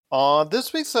On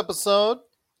this week's episode,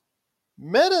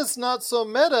 Meta's not so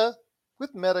meta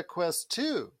with MetaQuest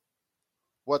 2.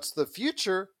 What's the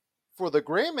future for the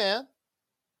Gray Man?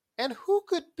 And who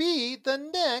could be the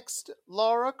next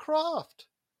Lara Croft?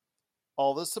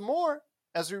 All this and more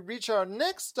as we reach our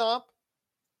next stop,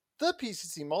 the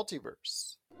PCC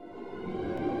Multiverse.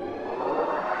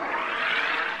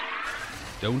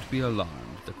 Don't be alarmed.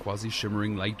 The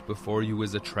quasi-shimmering light before you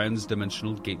is a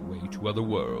trans-dimensional gateway to other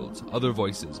worlds, other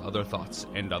voices, other thoughts,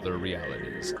 and other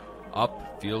realities.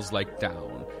 Up feels like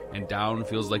down, and down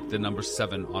feels like the number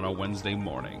 7 on a Wednesday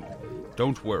morning.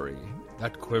 Don't worry.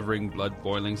 That quivering,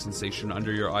 blood-boiling sensation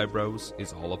under your eyebrows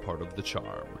is all a part of the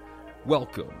charm.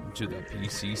 Welcome to the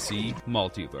PCC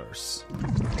Multiverse.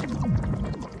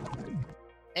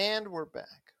 And we're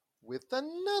back with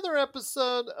another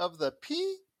episode of the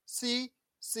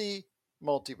PCC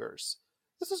Multiverse.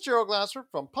 This is Gerald Glassford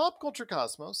from Pop Culture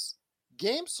Cosmos,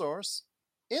 Game Source,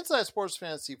 Inside Sports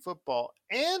Fantasy Football,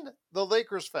 and the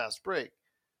Lakers Fast Break.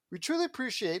 We truly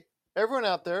appreciate everyone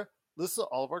out there listening to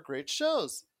all of our great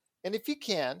shows. And if you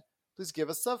can, please give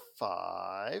us a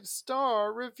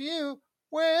 5-star review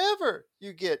wherever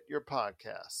you get your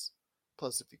podcasts.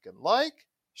 Plus, if you can like,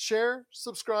 share,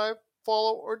 subscribe,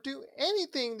 follow, or do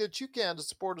anything that you can to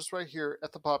support us right here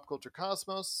at the Pop Culture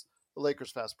Cosmos, the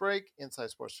Lakers Fast Break,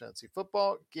 Inside Sports Fantasy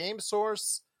Football, Game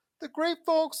Source, the great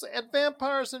folks at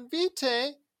Vampires and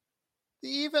Vitae, the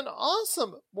even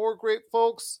awesome, more great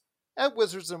folks at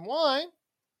Wizards and Wine,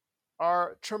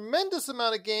 our tremendous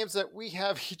amount of games that we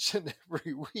have each and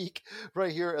every week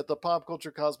right here at the Pop Culture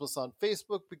Cosmos on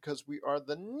Facebook, because we are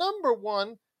the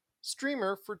 #1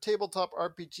 streamer for tabletop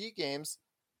RPG games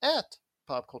at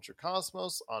Pop Culture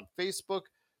Cosmos on Facebook,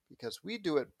 because we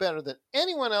do it better than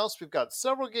anyone else. We've got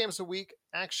several games a week,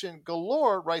 action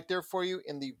galore right there for you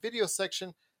in the video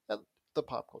section at the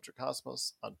Pop Culture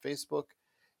Cosmos on Facebook.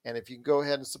 And if you can go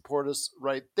ahead and support us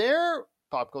right there,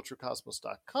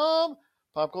 popculturecosmos.com,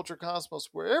 Pop Culture Cosmos,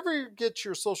 wherever you get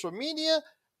your social media,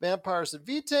 Vampires and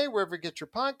Vitae, wherever you get your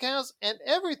podcasts, and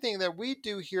everything that we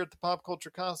do here at the Pop Culture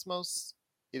Cosmos,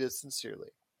 it is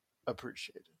sincerely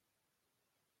appreciated.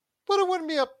 But it wouldn't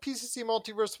be a PCC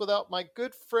Multiverse without my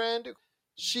good friend.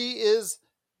 She is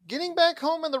getting back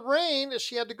home in the rain.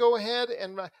 She had to go ahead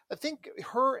and, I think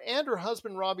her and her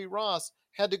husband, Robbie Ross,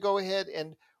 had to go ahead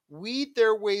and weed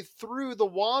their way through the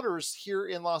waters here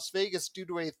in Las Vegas due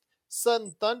to a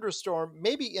sudden thunderstorm,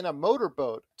 maybe in a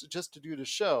motorboat, just to do the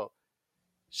show.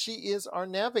 She is our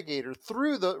navigator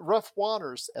through the rough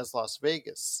waters as Las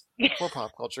Vegas for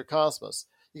Pop Culture Cosmos.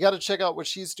 You got to check out what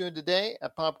she's doing today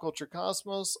at Pop Culture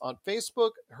Cosmos on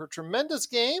Facebook. Her tremendous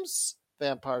games,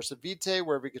 Vampires and Vitae,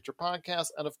 wherever you get your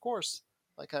podcasts. And of course,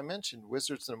 like I mentioned,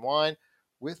 Wizards and Wine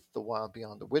with The Wild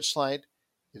Beyond the Witchlight.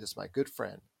 It is my good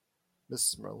friend,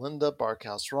 Mrs. Melinda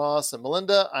Barkhouse Ross. And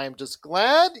Melinda, I'm just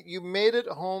glad you made it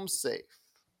home safe.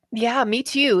 Yeah, me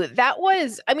too.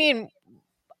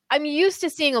 I'm used to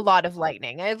seeing a lot of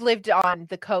lightning. I've lived on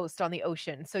the coast, on the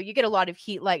ocean, so you get a lot of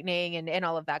heat lightning and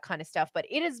all of that kind of stuff. But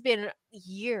it has been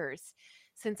years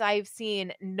since I've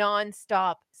seen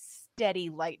nonstop steady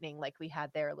lightning like we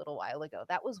had there a little while ago.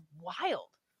 That was wild.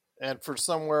 And for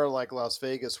somewhere like Las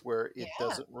Vegas where it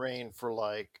doesn't rain for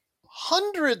like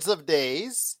hundreds of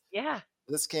days. Yeah.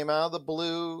 This came out of the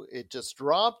blue. It just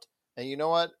dropped. And you know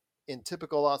what? In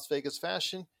typical Las Vegas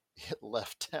fashion, it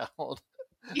left town.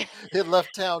 It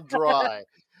left town dry.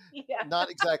 Yeah. Not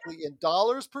exactly in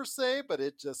dollars per se, but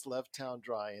it just left town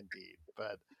dry indeed.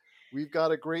 But we've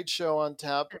got a great show on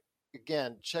tap.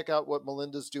 Again, check out what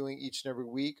Melinda's doing each and every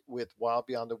week with Wild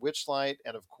Beyond the Witchlight,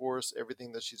 and of course,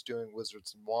 everything that she's doing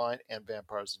Wizards and Wine and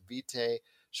Vampires and Vitae.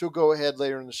 She'll go ahead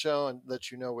later in the show and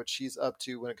let you know what she's up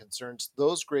to when it concerns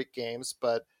those great games.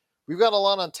 But we've got a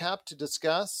lot on tap to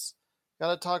discuss.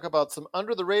 Got to talk about some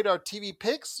under-the-radar TV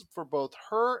picks for both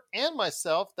her and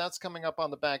myself. That's coming up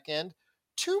on the back end.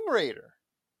 Tomb Raider.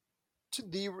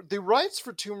 The rights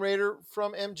for Tomb Raider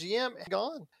from MGM are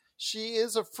gone. She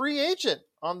is a free agent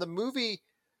on the movie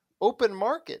open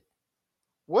market.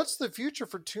 What's the future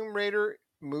for Tomb Raider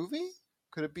movie?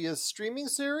 Could it be a streaming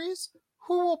series?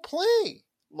 Who will play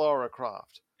Lara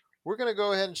Croft? We're going to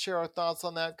go ahead and share our thoughts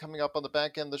on that coming up on the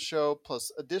back end of the show,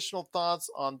 plus additional thoughts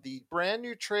on the brand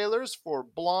new trailers for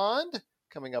Blonde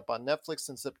coming up on Netflix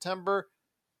in September.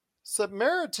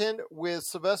 Samaritan with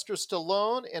Sylvester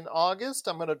Stallone in August.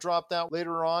 I'm going to drop that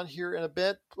later on here in a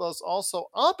bit. Plus also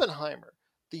Oppenheimer,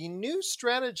 the new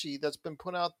strategy that's been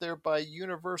put out there by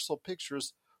Universal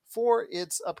Pictures for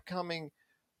its upcoming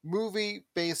movie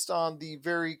based on the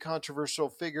very controversial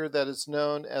figure that is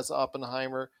known as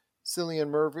Oppenheimer. Cillian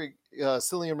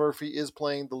Murphy is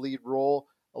playing the lead role.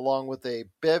 along with a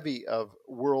bevy of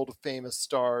world famous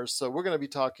stars. So we're going to be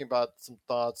talking about some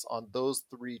thoughts on those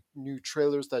 3 new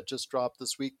trailers that just dropped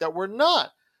this week that were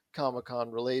not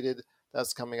Comic-Con related.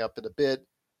 That's coming up in a bit.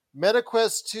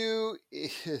 MetaQuest 2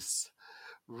 is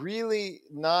really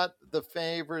not the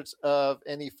favorites of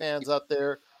any fans out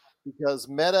there because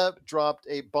Meta dropped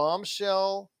a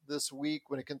bombshell this week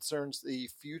when it concerns the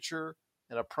future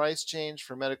and a price change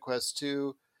for MetaQuest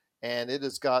 2, and it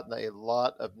has gotten a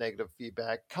lot of negative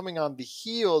feedback coming on the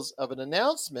heels of an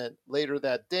announcement later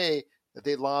that day that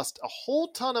they lost a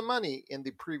whole ton of money in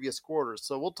the previous quarter.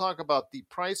 So we'll talk about the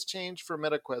price change for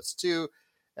MetaQuest 2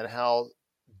 and how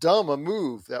dumb a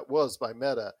move that was by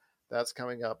Meta. That's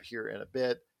coming up here in a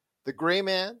bit. The Gray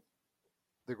Man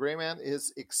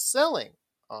is excelling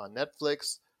on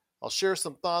Netflix. I'll share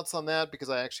some thoughts on that because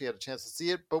I actually had a chance to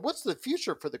see it. But what's the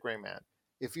future for The Gray Man?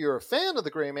 If you're a fan of The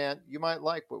Gray Man, you might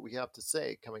like what we have to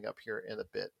say coming up here in a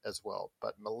bit as well.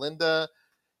 But Melinda,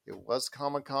 it was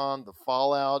Comic-Con, the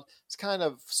fallout. It's kind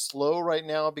of slow right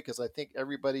now because I think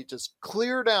everybody just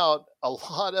cleared out a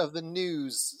lot of the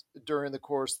news during the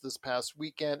course this past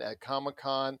weekend at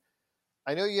Comic-Con.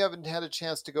 I know you haven't had a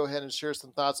chance to go ahead and share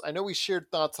some thoughts. I know we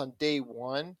shared thoughts on day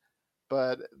one,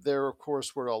 but there, of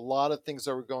course, were a lot of things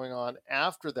that were going on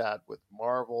after that with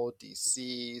Marvel,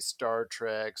 DC, Star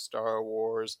Trek, Star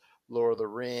Wars, Lord of the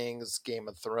Rings, Game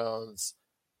of Thrones,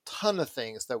 ton of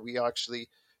things that we actually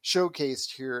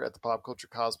showcased here at the Pop Culture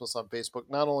Cosmos on Facebook.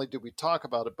 Not only did we talk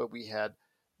about it, but we had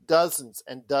dozens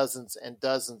and dozens and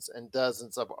dozens and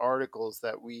dozens of articles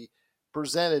that we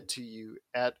presented to you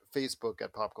at Facebook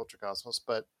at Pop Culture Cosmos.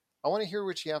 But I want to hear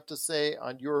what you have to say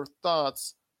on your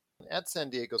thoughts at San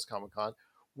Diego's Comic-Con.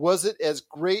 Was it as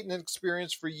great an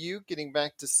experience for you getting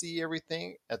back to see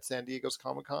everything at San Diego's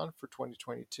Comic-Con for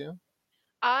 2022?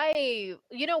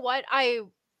 You know what?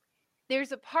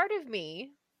 There's a part of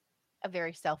me, a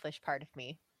very selfish part of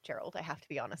me, Gerald, I have to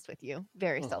be honest with you,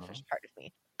 very selfish part of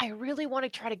me. I really want to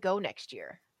try to go next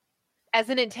year as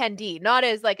an attendee, not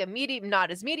as like not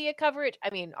as media coverage.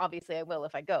 I mean, obviously I will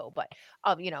if I go, but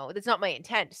that's not my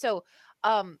intent. So,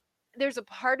 there's a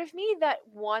part of me that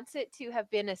wants it to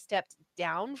have been a step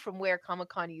down from where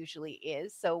Comic-Con usually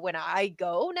is. So when I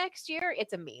go next year,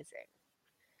 it's amazing.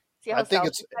 See how I think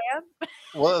selfish I am?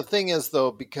 well, the thing is though,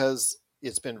 because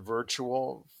it's been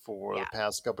virtual for the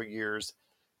past couple of years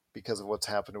because of what's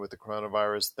happened with the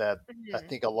coronavirus, that I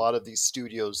think a lot of these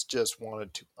studios just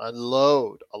wanted to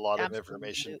unload a lot of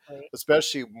information,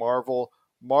 especially Marvel.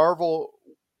 Marvel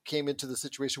came into the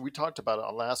situation, we talked about it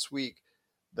on last week,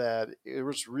 that it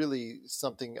was really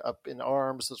something up in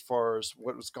arms as far as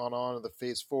what was going on in the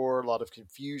Phase 4, a lot of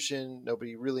confusion,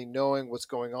 nobody really knowing what's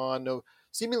going on,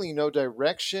 seemingly no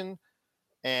direction.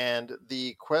 And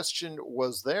the question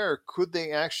was there, could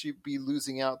they actually be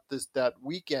losing out that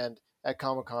weekend at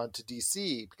Comic-Con to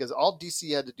DC? Because all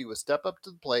DC had to do was step up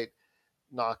to the plate,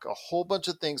 knock a whole bunch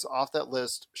of things off that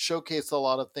list, showcase a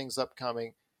lot of things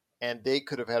upcoming, and they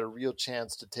could have had a real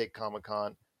chance to take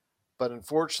Comic-Con. But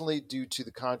unfortunately, due to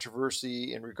the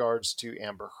controversy in regards to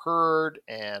Amber Heard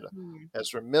and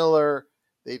Ezra Miller,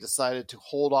 they decided to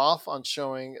hold off on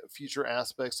showing future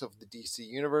aspects of the DC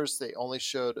universe. They only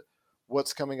showed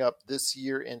what's coming up this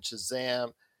year in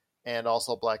Shazam and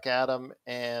also Black Adam.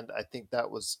 And I think that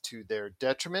was to their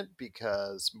detriment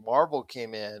because Marvel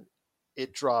came in,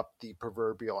 it dropped the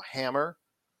proverbial hammer,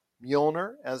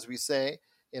 Mjolnir, as we say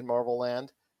in Marvel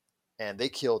land, and they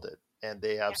killed it. And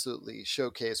they absolutely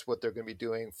showcase what they're going to be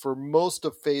doing for most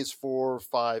of Phase 4,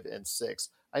 5, and 6.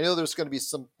 I know there's going to be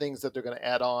some things that they're going to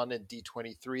add on in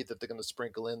D23 that they're going to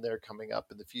sprinkle in there coming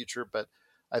up in the future. But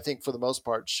I think for the most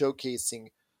part, showcasing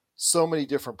so many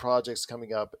different projects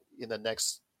coming up in the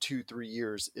next 2-3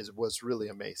 years was really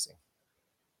amazing.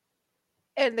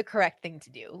 And the correct thing to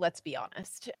do, let's be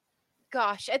honest.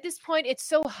 Gosh, at this point, it's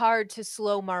so hard to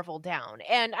slow Marvel down.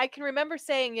 And I can remember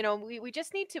saying, we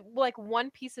just need to, like, one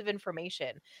piece of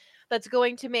information that's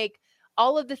going to make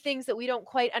all of the things that we don't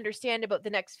quite understand about the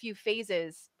next few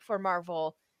phases for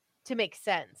Marvel to make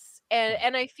sense.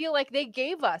 And I feel like they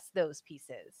gave us those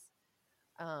pieces.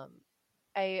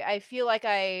 I feel like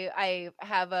I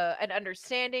have an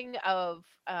understanding of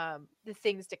the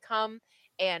things to come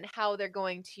and how they're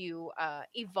going to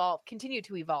continue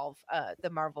to evolve the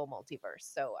Marvel multiverse.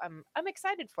 So I'm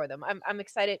excited for them. I'm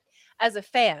excited as a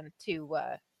fan to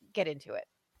get into it.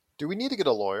 Do we need to get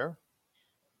a lawyer?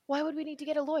 Why would we need to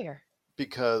get a lawyer?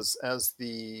 Because as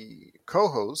the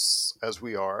co-hosts, as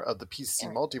we are, of the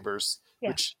PC Multiverse,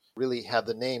 which really had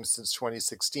the name since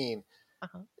 2016,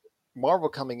 Marvel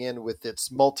coming in with its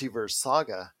multiverse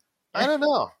saga, I don't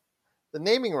know. The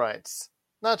naming rights,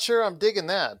 Not sure I'm digging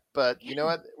that, but you know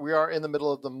Yeah. what? We are in the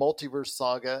middle of the multiverse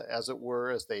saga, as it were,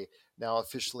 as they now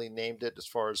officially named it as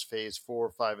far as phase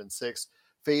 4, 5, and 6.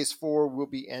 Phase 4 will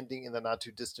be ending in the not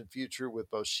too distant future with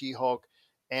both She Hulk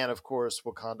and, of course,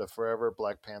 Wakanda Forever,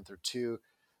 Black Panther 2.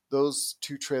 Those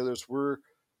two trailers were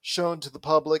shown to the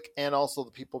public and also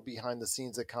the people behind the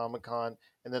scenes at Comic Con.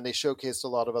 And then they showcased a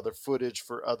lot of other footage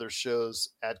for other shows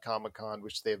at Comic Con,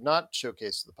 which they have not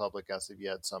showcased to the public as of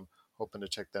yet. So I'm hoping to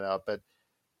check that out. But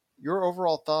your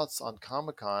overall thoughts on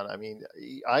Comic Con? I mean,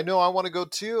 I know I want to go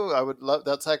too. I would love.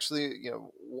 That's actually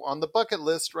on the bucket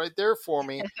list right there for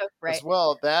me as Right.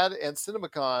 well. That and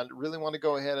CinemaCon. Really want to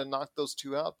go ahead and knock those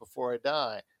two out before I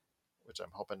die, which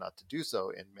I'm hoping not to do so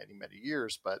in many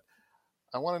years. But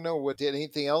I want to know, what did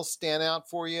anything else stand out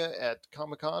for you at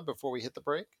Comic Con before we hit the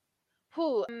break?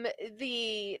 Who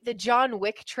the John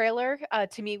Wick trailer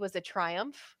to me was a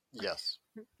triumph. Yes,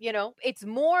 It's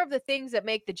more of the things that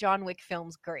make the John Wick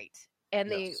films great. And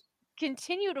they yes.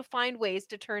 continue to find ways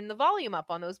to turn the volume up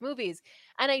on those movies.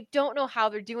 And I don't know how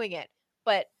they're doing it,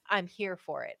 but I'm here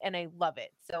for it and I love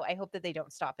it. So I hope that they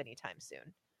don't stop anytime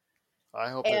soon. I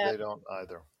hope that And they don't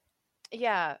either.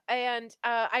 yeah, and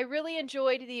I really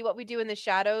enjoyed the What We Do in the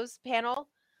Shadows panel.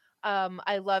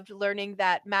 I loved learning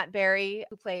that Matt Berry,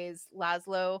 who plays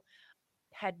Laszlo,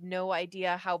 had no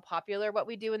idea how popular What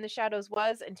We Do in the Shadows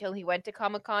was until he went to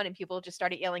Comic Con and people just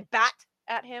started yelling "bat"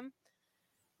 at him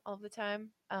all the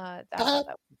time. I thought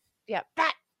that, yeah,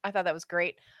 "bat." I thought that was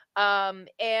great. And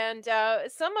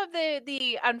some of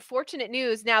the unfortunate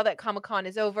news now that Comic Con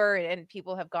is over and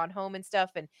people have gone home and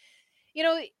stuff, and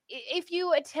if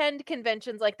you attend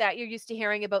conventions like that, you're used to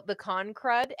hearing about the con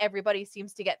crud. Everybody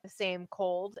seems to get the same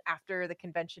cold after the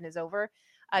convention is over.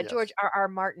 George Yes, R.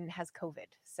 Martin has COVID,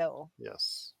 so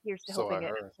yes. here's to So I hoping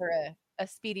it heard. for a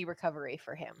speedy recovery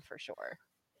for him for sure.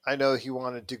 I know he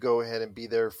wanted to go ahead and be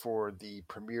there for the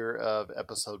premiere of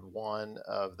episode 1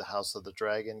 of The House of the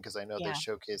Dragon, because I know they Yeah.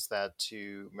 showcased that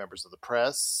to members of the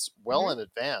press well Hmm. in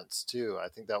advance, too. I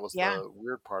think that was Yeah. the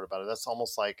weird part about it. That's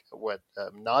almost like what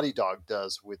Naughty Dog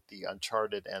does with the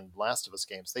Uncharted and Last of Us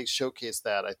games. They showcase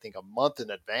that, I think, a month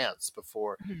in advance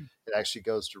before Mhm. it actually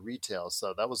goes to retail.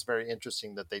 So that was very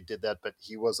interesting that they did that, but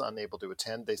he was unable to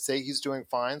attend. They say he's doing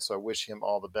fine, so I wish him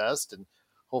all the best. And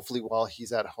hopefully while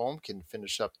he's at home can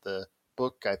finish up the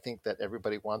book I think that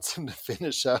everybody wants him to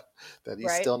finish up, that he's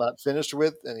Right. still not finished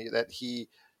with, and that he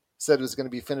said was going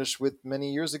to be finished with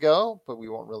many years ago, but we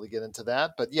won't really get into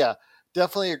that. But yeah,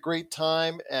 definitely a great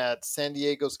time at San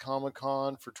Diego's Comic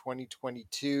Con for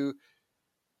 2022.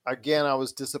 Again, I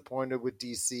was disappointed with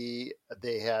DC.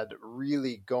 They had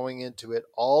really going into it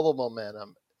all the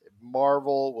momentum.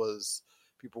 Marvel was,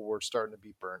 people were starting to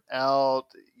be burnt out.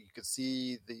 You could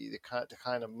see the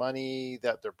kind of money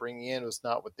that they're bringing in was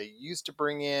not what they used to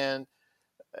bring in.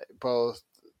 Both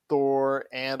Thor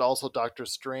and also Doctor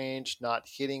Strange not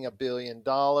hitting $1 billion,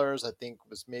 I think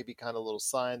was maybe kind of a little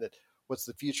sign that what's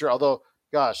the future. Although,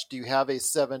 gosh, do you have a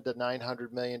 $700 to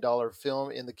 $900 million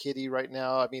film in the kitty right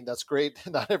now? I mean, that's great.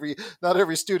 Not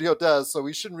every studio does, so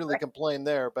we shouldn't really Right. complain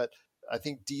there. But I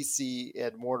think DC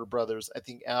and Warner Brothers, I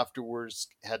think afterwards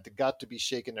got to be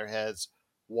shaking their heads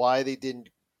why they didn't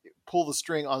pull the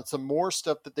string on some more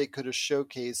stuff that they could have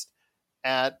showcased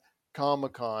at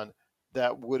Comic Con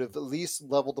that would have at least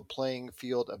leveled the playing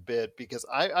field a bit, because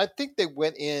I think they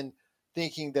went in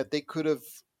thinking that they could have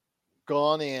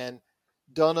gone in,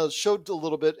 showed a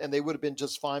little bit, and they would have been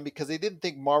just fine, because they didn't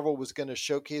think Marvel was going to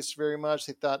showcase very much.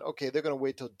 They thought, okay, they're going to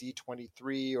wait till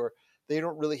D23, or they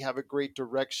don't really have a great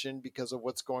direction because of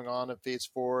what's going on in Phase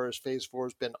 4. As Phase 4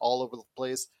 has been all over the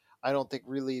place, I don't think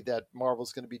really that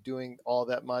Marvel's going to be doing all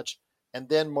that much. And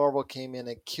then Marvel came in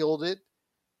and killed it.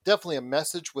 Definitely a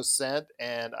message was sent,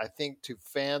 and I think to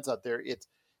fans out there, it's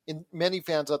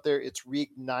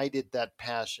reignited that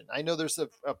passion. I know there's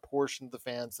a portion of the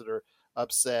fans that are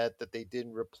upset that they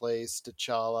didn't replace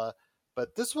T'Challa,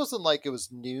 but this wasn't like it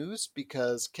was news,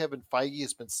 because Kevin Feige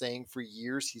has been saying for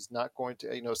years he's not going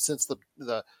to, since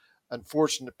the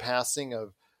unfortunate passing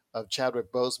of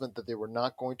Chadwick Boseman, that they were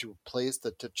not going to replace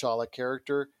the T'Challa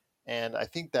character. And I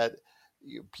think that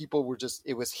people were just,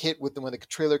 it was hit with them when the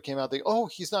trailer came out.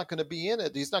 He's not going to be in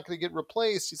it. He's not going to get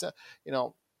replaced. He's not,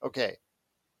 okay.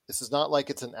 This is not like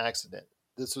it's an accident.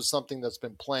 This was something that's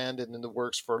been planned and in the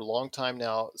works for a long time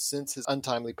now, since his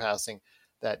untimely passing,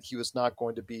 that he was not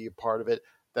going to be a part of it,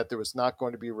 that there was not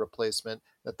going to be a replacement,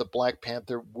 that the Black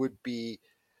Panther would be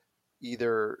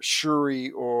either Shuri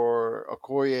or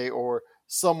Okoye or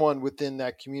someone within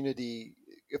that community.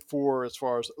 For as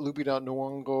far as Lupita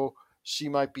Nyong'o, she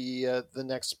might be the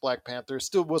next Black Panther. It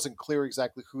still wasn't clear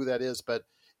exactly who that is, but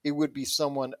it would be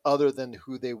someone other than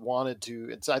who they wanted to.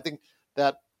 And so I think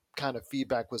that kind of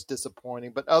feedback was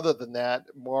disappointing. But other than that,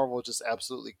 Marvel just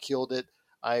absolutely killed it.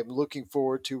 I'm looking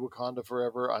forward to Wakanda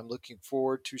Forever. I'm looking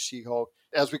forward to She-Hulk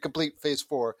as we complete Phase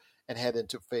 4 and head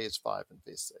into Phase 5 and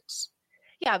Phase 6.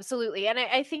 Yeah, absolutely. And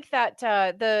I think that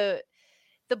the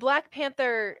Black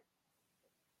Panther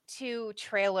 2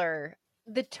 trailer,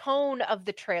 the tone of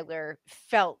the trailer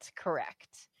felt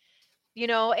correct.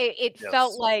 It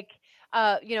felt Yes. like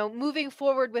moving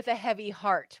forward with a heavy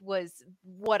heart was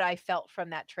what I felt from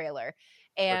that trailer.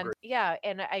 And Agreed. yeah,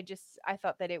 and I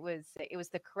thought that it was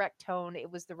the correct tone,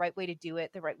 it was the right way to do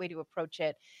it, the right way to approach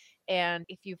it. And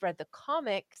if you've read the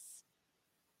comics,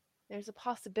 there's a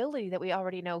possibility that we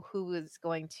already know who is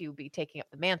going to be taking up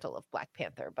the mantle of Black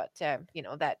Panther, but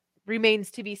that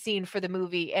remains to be seen for the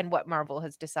movie and what Marvel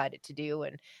has decided to do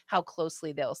and how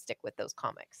closely they'll stick with those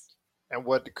comics. And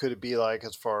what could it be like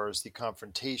as far as the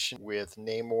confrontation with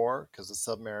Namor? Because the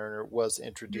Submariner was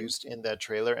introduced in that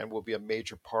trailer and will be a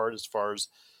major part as far as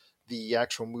the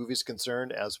actual movie is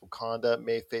concerned, as Wakanda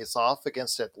may face off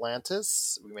against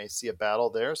Atlantis. We may see a battle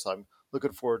there, so I'm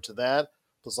looking forward to that.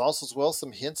 There's also as well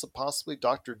some hints of possibly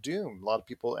Doctor Doom. A lot of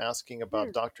people asking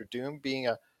about Doctor Doom being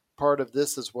a part of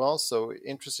this as well, so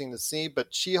interesting to see.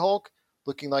 But She-Hulk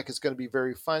looking like it's going to be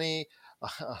very funny.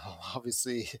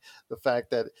 Obviously, the fact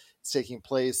that it's taking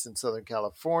place in Southern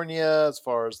California, as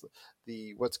far as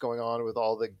the what's going on with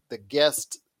all the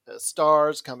guest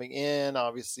stars coming in,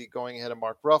 obviously going ahead of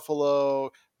Mark Ruffalo.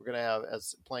 We're going to have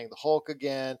as playing the Hulk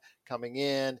again, coming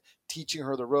in, teaching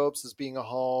her the ropes as being a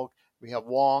Hulk. We have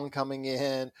Wong coming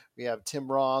in. We have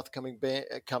Tim Roth coming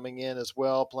in as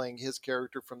well, playing his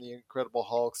character from the Incredible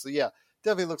Hulk. So yeah,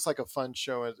 definitely looks like a fun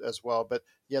show as well. But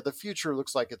yeah, the future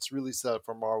looks like it's really set up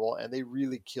for Marvel, and they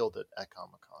really killed it at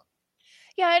Comic-Con.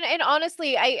 Yeah, and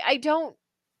honestly, I don't.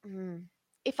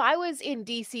 If I was in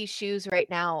DC's shoes right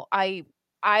now, I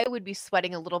would be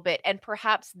sweating a little bit, and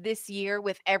perhaps this year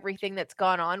with everything that's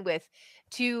gone on with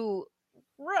two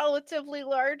relatively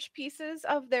large pieces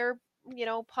of their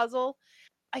puzzle,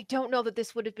 I don't know that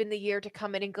this would have been the year to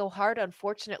come in and go hard,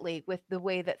 unfortunately, with the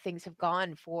way that things have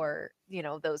gone for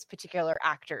those particular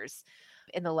actors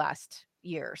in the last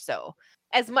year or so.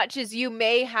 As much as you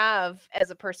may have, as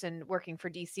a person working for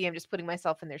DC, I'm just putting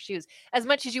myself in their shoes, as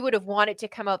much as you would have wanted to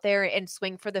come out there and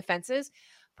swing for the fences,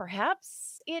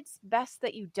 perhaps it's best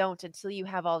that you don't until you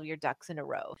have all your ducks in a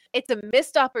row. It's a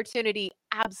missed opportunity,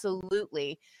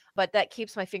 absolutely, but that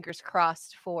keeps my fingers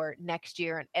crossed for next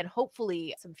year and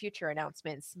hopefully some future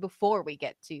announcements before we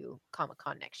get to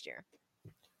Comic-Con next year.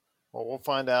 Well, we'll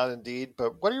find out indeed.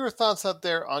 But what are your thoughts out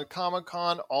there on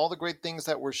Comic-Con? All the great things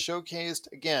that were showcased.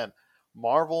 Again,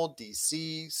 Marvel,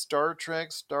 DC, Star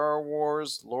Trek, Star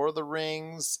Wars, Lord of the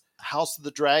Rings, House of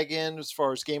the Dragon, as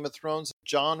far as Game of Thrones,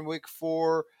 John Wick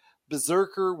 4,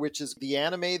 Berserker, which is the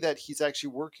anime that he's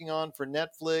actually working on for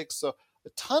Netflix. So a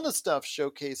ton of stuff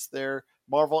showcased there.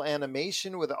 Marvel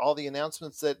Animation with all the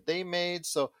announcements that they made.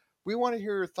 So we want to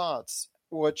hear your thoughts,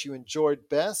 what you enjoyed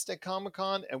best at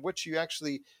Comic-Con and what you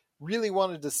actually really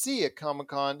wanted to see at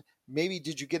Comic-Con. Maybe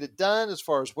did you get it done as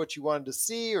far as what you wanted to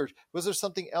see, or was there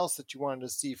something else that you wanted to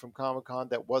see from Comic-Con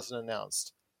that wasn't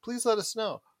announced? Please let us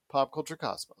know.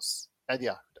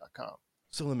 popculturecosmos@yahoo.com.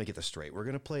 So let me get this straight. We're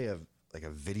going to play a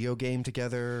video game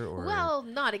together, or? Well,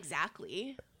 not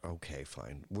exactly. Okay,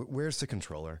 fine. Where's the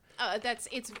controller?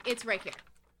 It's right here.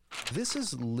 This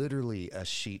is literally a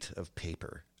sheet of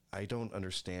paper. I don't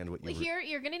understand what you. Here,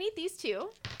 you're gonna need these two.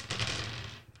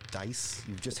 Dice?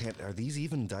 You've just are these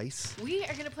even dice? We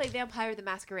are gonna play Vampire the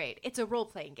Masquerade. It's a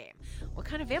role-playing game. What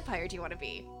kind of vampire do you want to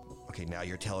be? Okay, now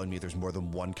you're telling me there's more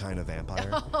than one kind of vampire?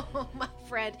 Oh, my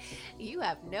friend, you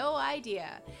have no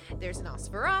idea. There's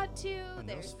Nosferatu,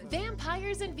 there's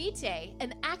Vampires and Vitae,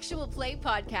 an actual play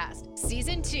podcast.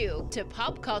 Season 2 to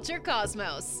Pop Culture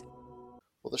Cosmos.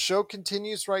 Well, the show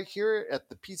continues right here at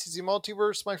the PCC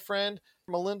Multiverse, my friend.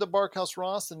 Melinda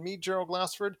Barkhouse-Ross and me, Gerald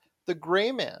Glassford. The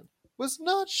Gray Man was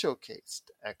not showcased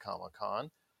at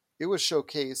Comic-Con. It was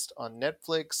showcased on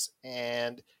Netflix,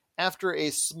 and after a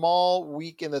small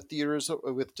week in the theaters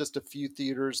with just a few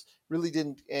theaters, really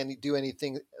didn't do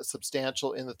anything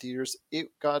substantial in the theaters.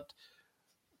 It got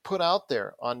put out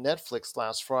there on Netflix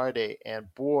last Friday,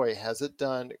 and boy, has it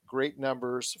done great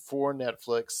numbers for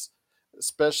Netflix,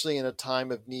 especially in a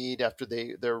time of need after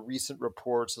their recent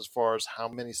reports as far as how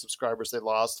many subscribers they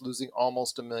lost, losing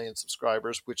almost 1 million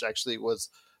subscribers, which actually was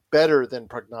better than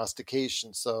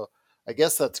prognostication. So I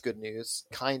guess that's good news,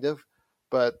 kind of.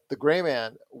 But The Gray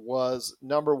Man was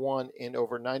number one in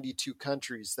over 92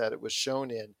 countries that it was shown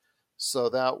in. So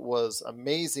that was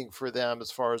amazing for them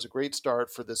as far as a great start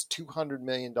for this $200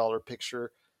 million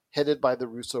picture headed by the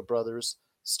Russo brothers.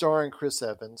 starring Chris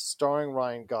Evans, starring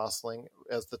Ryan Gosling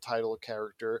as the title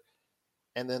character.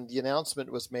 And then the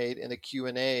announcement was made in a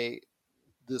Q&A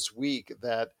this week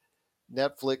that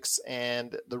Netflix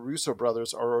and the Russo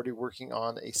brothers are already working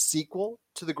on a sequel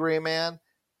to The Gray Man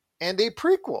and a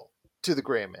prequel to The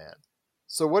Gray Man.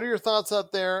 So what are your thoughts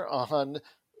out there on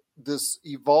this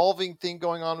evolving thing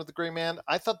going on with The Gray Man?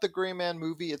 I thought The Gray Man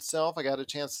movie itself, I got a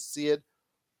chance to see it,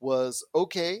 was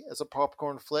okay as a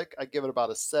popcorn flick. I give it about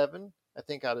a 7, I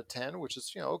think, out of 10, which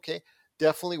is, okay.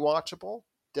 Definitely watchable,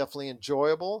 definitely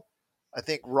enjoyable. I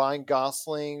think Ryan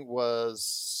Gosling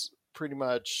was pretty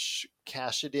much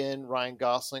cash it in Ryan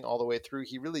Gosling all the way through.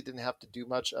 He really didn't have to do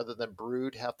much other than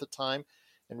brood half the time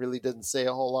and really didn't say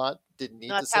a whole lot. Didn't need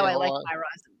to say a whole lot.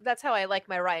 That's how I like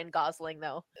my Ryan Gosling,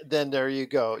 though. Then there you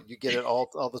go. You get it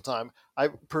all the time. I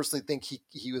personally think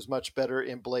he was much better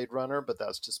in Blade Runner, but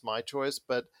that's just my choice.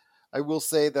 But I will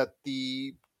say that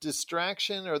the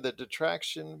distraction or the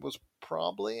detraction was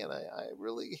probably, and I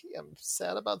really am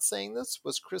sad about saying this,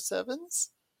 was Chris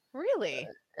Evans. Really?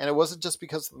 And it wasn't just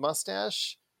because of the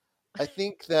mustache. I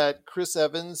think that Chris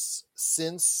Evans,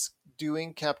 since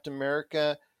doing Captain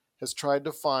America, has tried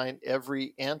to find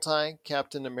every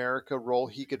anti-Captain America role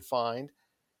he could find.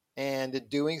 And in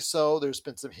doing so, there's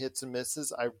been some hits and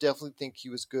misses. I definitely think he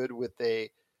was good with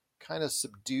a kind of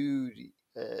subdued,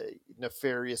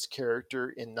 nefarious character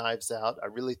in Knives Out. I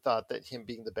really thought that him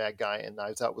being the bad guy in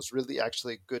Knives Out was really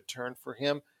actually a good turn for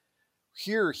him.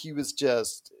 Here, he was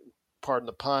just, pardon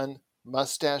the pun,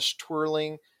 mustache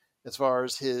twirling as far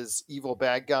as his evil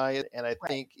bad guy. And I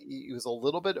think he was a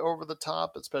little bit over the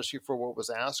top, especially for what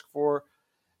was asked for.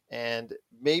 And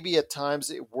maybe at times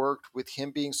it worked with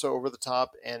him being so over the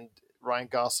top and Ryan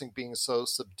Gosling being so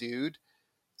subdued.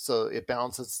 So it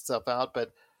balances itself out.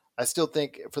 But I still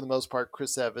think, for the most part,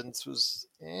 Chris Evans was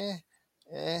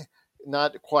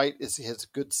not quite his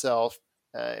good self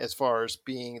as far as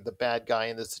being the bad guy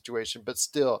in this situation, but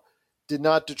still did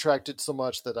not detract it so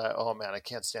much that I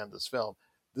can't stand this film.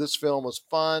 This film was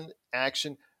fun,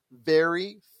 action,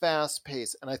 very fast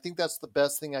paced. And I think that's the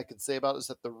best thing I can say about it, is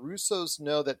that the Russos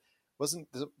know that wasn't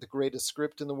the greatest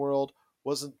script in the world,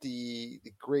 wasn't the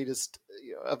greatest,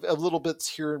 a little bits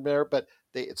here and there, but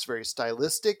it's very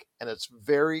stylistic and it's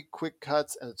very quick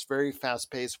cuts and it's very fast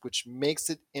paced, which makes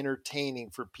it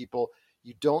entertaining for people.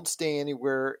 You don't stay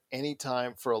anywhere,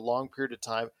 anytime for a long period of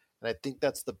time. And I think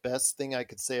that's the best thing I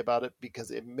could say about it,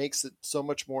 because it makes it so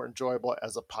much more enjoyable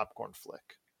as a popcorn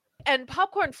flick. And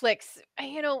popcorn flicks,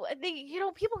 people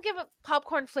give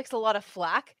popcorn flicks a lot of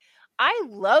flack. I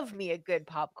love me a good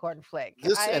popcorn flick.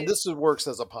 This works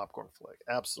as a popcorn flick.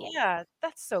 Absolutely. Yeah,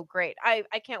 that's so great. I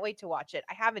can't wait to watch it.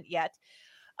 I haven't yet.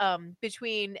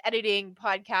 Between editing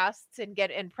podcasts and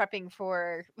prepping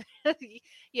for 3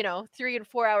 and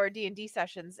 4 hour D&D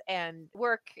sessions and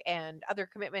work and other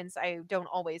commitments, I don't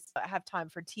always have time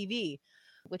for TV,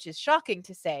 which is shocking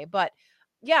to say, but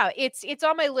yeah, it's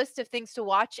on my list of things to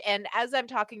watch, and as I'm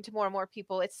talking to more and more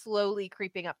people, it's slowly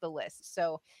creeping up the list.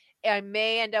 So I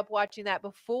may end up watching that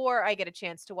before I get a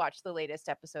chance to watch the latest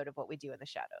episode of What We Do in the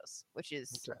Shadows, which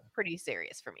is pretty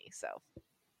serious for me. So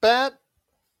Bat.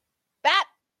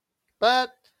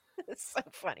 It's so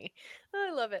funny.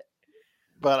 I love it.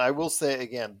 But I will say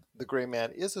again, The Gray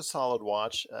Man is a solid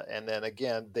watch. And then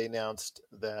again, they announced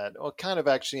that, kind of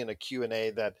actually in a Q&A,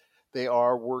 that they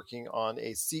are working on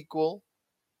a sequel.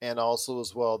 And also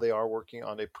as well, they are working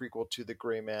on a prequel to The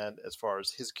Gray Man as far as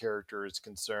his character is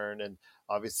concerned. And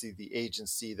obviously the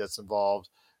agency that's involved.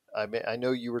 I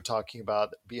know you were talking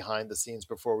about behind the scenes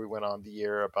before we went on the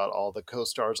air about all the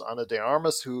co-stars. Ana de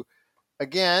Armas, who,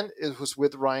 again, it was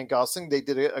with Ryan Gosling. They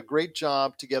did a great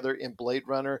job together in Blade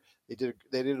Runner. They did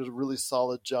a really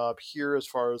solid job here as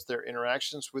far as their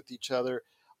interactions with each other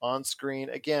on screen.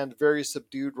 Again, very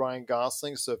subdued Ryan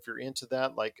Gosling. So if you're into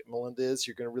that, like Melinda is,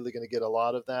 you're really going to get a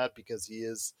lot of that, because he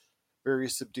is very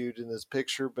subdued in this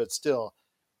picture. But still,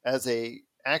 as a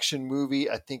action movie,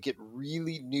 I think it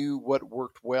really knew what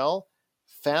worked well.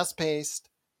 Fast paced,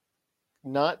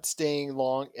 not staying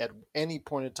long at any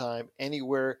point in time,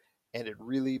 anywhere. And it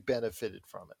really benefited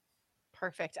from it.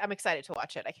 Perfect. I'm excited to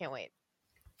watch it. I can't wait.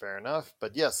 Fair enough.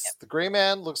 But yes, The Gray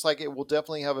Man looks like it will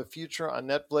definitely have a future on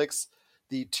Netflix.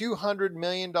 The $200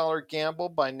 million gamble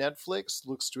by Netflix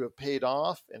looks to have paid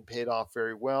off, and paid off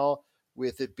very well,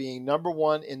 with it being number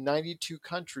 1 in 92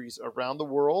 countries around the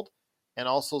world, and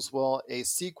also as well a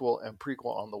sequel and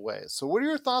prequel on the way. So what are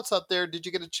your thoughts out there? Did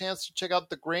you get a chance to check out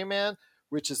The Gray Man,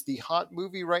 which is the hot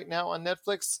movie right now on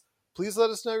Netflix? Please let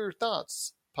us know your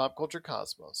thoughts.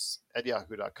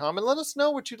 popculturecosmos@yahoo.com, and let us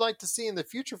know what you'd like to see in the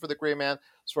future for The Gray Man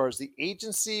as far as the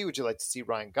agency. Would you like to see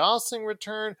Ryan Gosling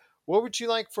return? What would you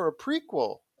like for a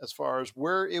prequel as far as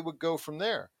where it would go from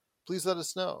there, please let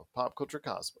us know.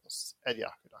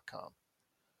 popculturecosmos@yahoo.com.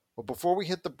 But before we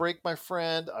hit the break, my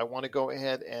friend, I want to go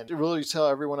ahead and really tell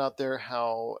everyone out there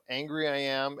how angry I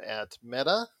am at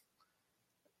Meta,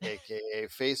 aka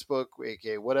Facebook,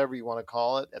 aka whatever you want to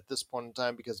call it at this point in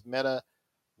time, because Meta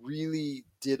really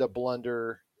did a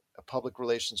blunder, a public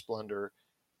relations blunder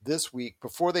this week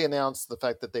before they announced the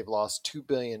fact that they've lost $2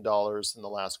 billion in the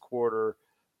last quarter,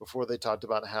 before they talked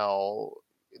about how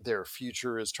their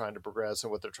future is trying to progress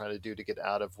and what they're trying to do to get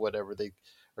out of whatever they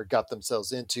or got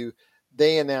themselves into.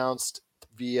 They announced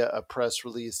via a press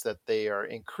release that they are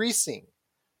increasing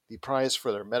the price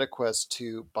for their MetaQuest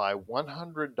 2 by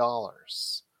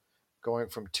 $100, going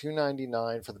from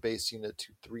 $299 for the base unit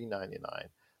to $399.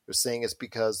 They're saying it's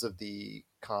because of the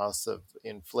cost of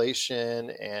inflation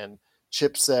and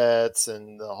chipsets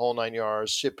and the whole 9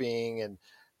 yards, shipping and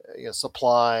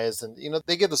supplies, and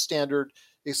they give the standard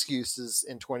excuses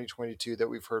in 2022 that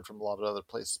we've heard from a lot of other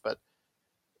places. But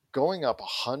going up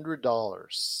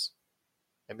 $100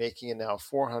 and making it now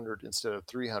 $400 instead of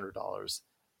 $300,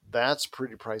 that's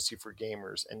pretty pricey for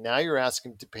gamers. And now you're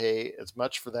asking to pay as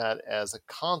much for that as a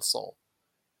console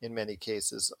in many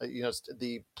cases.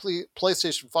 The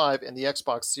PlayStation 5 and the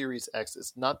Xbox Series X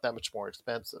is not that much more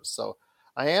expensive. So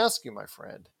I ask you, my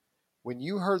friend, when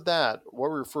you heard that, what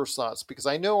were your first thoughts? Because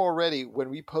I know already when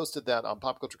we posted that on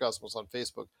Pop Culture Cosmos on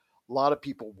Facebook, a lot of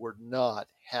people were not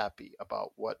happy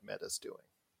about what Meta's doing.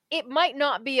 It might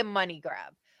not be a money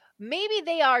grab. Maybe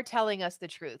they are telling us the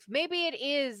truth. Maybe it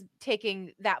is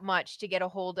taking that much to get a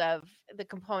hold of the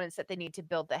components that they need to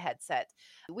build the headset.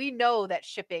 We know that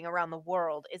shipping around the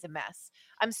world is a mess.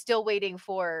 I'm still waiting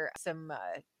for some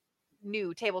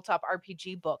new tabletop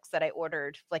RPG books that I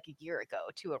ordered like a year ago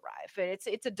to arrive. And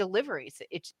it's a delivery.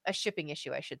 It's a shipping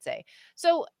issue, I should say.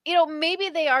 So, maybe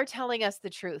they are telling us the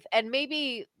truth. And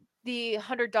maybe the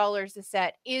 $100 a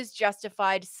set is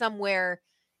justified somewhere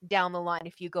down the line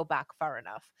if you go back far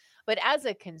enough. But as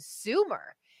a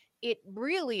consumer, it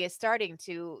really is starting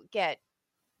to get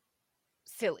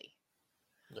silly.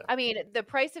 Yeah. I mean, the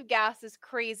price of gas is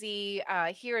crazy.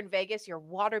 Here in Vegas, your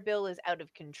water bill is out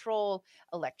of control.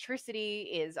 Electricity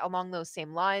is along those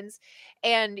same lines.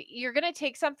 And you're going to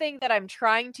take something that I'm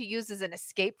trying to use as an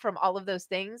escape from all of those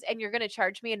things, and you're going to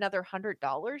charge me another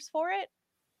 $100 for it?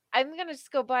 I'm going to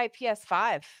just go buy a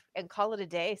PS5 and call it a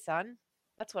day, son.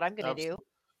 That's what I'm going to do.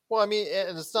 Well, I mean,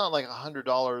 and it's not like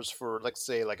 $100 for, let's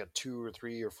say, like a $2,000 or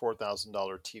 $3,000 or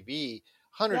 $4,000 TV.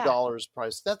 $100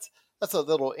 price. That's a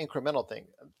little incremental thing.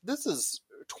 This is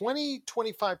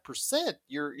 20-25%.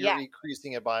 You're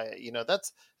increasing it by.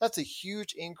 That's a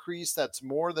huge increase. That's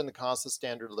more than the cost of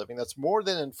standard living. That's more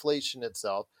than inflation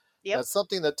itself. Yep. That's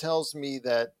something that tells me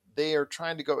that they are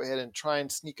trying to go ahead and try and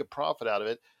sneak a profit out of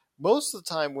it. Most of the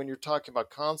time when you're talking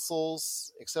about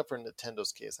consoles, except for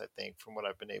Nintendo's case, I think, from what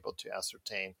I've been able to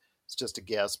ascertain, it's just a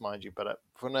guess, mind you, but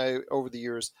over the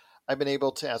years, I've been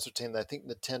able to ascertain that I think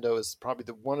Nintendo is probably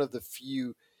one of the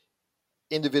few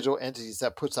individual entities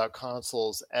that puts out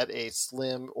consoles at a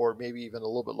slim or maybe even a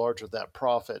little bit larger than that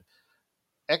profit.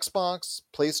 Xbox,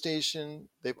 PlayStation,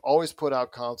 they've always put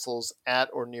out consoles at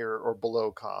or near or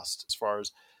below cost as far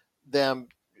as them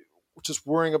just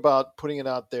worrying about putting it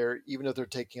out there, even if they're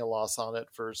taking a loss on it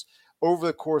first. Over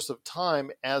the course of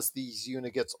time, as these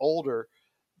unit gets older,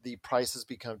 the prices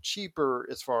become cheaper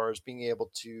as far as being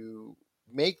able to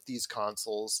make these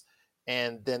consoles,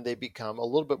 and then they become a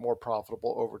little bit more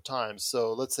profitable over time.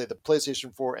 So let's say the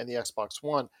PlayStation 4 and the Xbox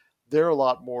One, they're a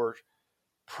lot more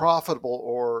profitable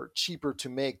or cheaper to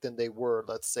make than they were,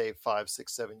 let's say, 5,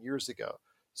 6, 7 years ago.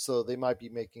 So they might be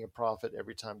making a profit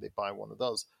every time they buy one of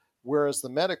those. Whereas the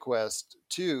MetaQuest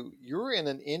 2, you're in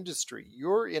an industry,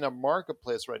 you're in a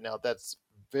marketplace right now that's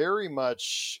very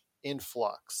much in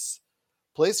flux.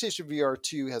 PlayStation VR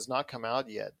 2 has not come out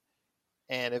yet.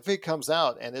 And if it comes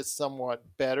out and it's somewhat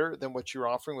better than what you're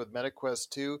offering with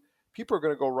MetaQuest 2, people are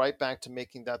going to go right back to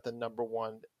making that the number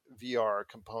one VR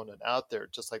component out there,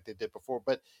 just like they did before.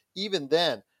 But even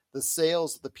then, the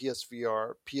sales of the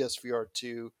PSVR, PSVR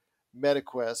 2,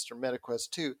 MetaQuest, or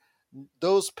MetaQuest 2,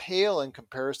 those pale in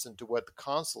comparison to what the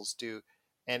consoles do.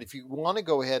 And if you want to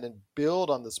go ahead and build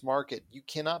on this market, you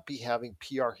cannot be having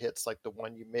PR hits like the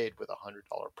one you made with $100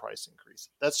 price increase.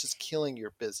 That's just killing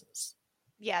your business.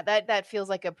 Yeah, that feels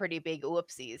like a pretty big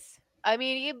whoopsies. I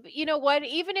mean, you know what?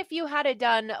 Even if you had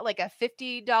done like a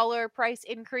 $50 price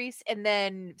increase and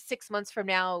then 6 months from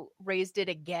now raised it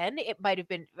again, it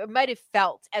might have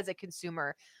felt as a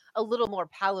consumer a little more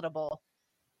palatable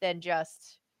than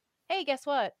just, hey, guess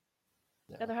what?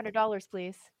 Another $100,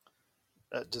 please.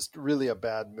 just really a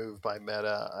bad move by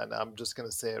Meta, and I'm just going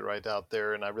to say it right out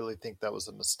there, and I really think that was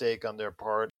a mistake on their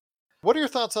part. What are your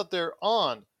thoughts out there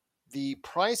on the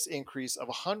price increase of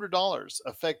 $100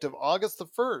 effective August the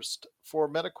 1st for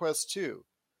MetaQuest 2?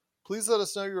 Please let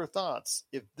us know your thoughts.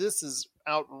 If this is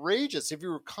outrageous, if you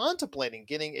were contemplating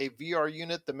getting a VR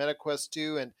unit, the MetaQuest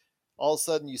 2, and all of a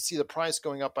sudden you see the price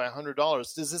going up by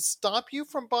 $100, does it stop you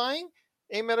from buying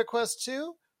a MetaQuest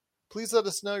 2? Please let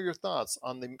us know your thoughts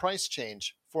on the price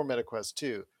change for MetaQuest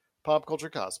 2.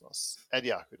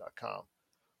 PopCultureCosmos@yahoo.com.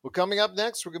 Well, coming up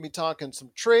next, we're going to be talking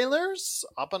some trailers,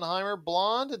 Oppenheimer,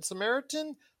 Blonde, and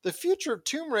Samaritan, the future of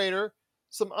Tomb Raider,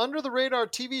 some under-the-radar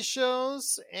TV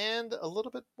shows, and a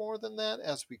little bit more than that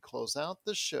as we close out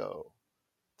the show.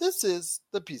 This is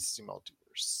the PCC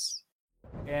Multiverse.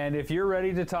 And if you're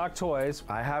ready to talk toys,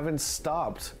 I haven't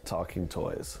stopped talking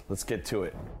toys. Let's get to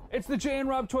it. it's the Jay and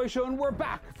Rob Toy Show, and we're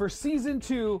back for season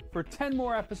 2 for 10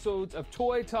 more episodes of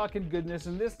toy talking goodness.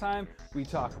 And this time, we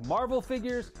talk Marvel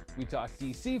figures, we talk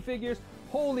DC figures,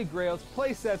 holy grails,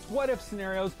 play sets, what-if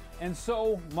scenarios, and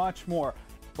so much more.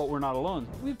 But we're not alone.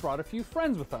 We've brought a few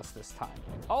friends with us this time.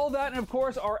 All that and, of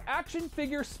course, our action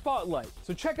figure spotlight.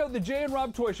 So check out the Jay and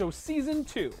Rob Toy Show Season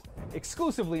 2,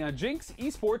 exclusively on Jinx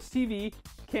Esports TV,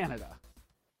 Canada.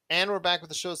 And we're back with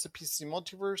the show. It's the PCC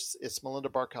Multiverse. It's Melinda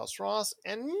Barkhouse-Ross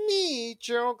and me,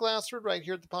 Gerald Glassford, right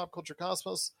here at the Pop Culture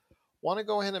Cosmos. Want to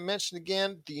go ahead and mention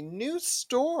again the new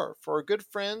store for our good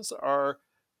friends, our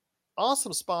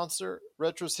awesome sponsor,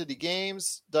 Retro City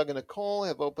Games. Doug and Nicole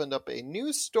have opened up a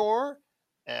new store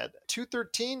at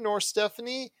 213 North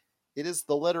Stephanie. It is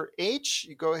the letter H.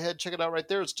 You go ahead, check it out right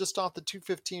there. It's just off the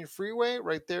 215 freeway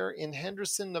right there in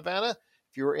Henderson, Nevada.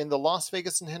 If you're in the Las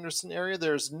Vegas and Henderson area,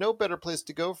 there's no better place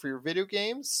to go for your video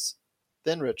games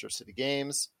than Retro City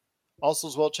Games. Also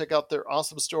as well, check out their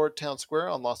awesome store at Town Square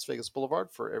on Las Vegas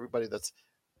Boulevard for everybody that's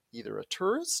either a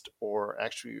tourist or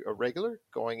actually a regular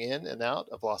going in and out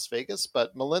of Las Vegas.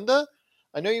 But Melinda,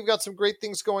 I know you've got some great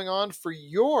things going on for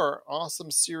your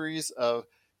awesome series of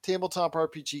tabletop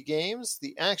RPG games.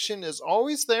 The action is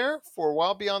always there for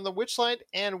Wild Beyond the Witchlight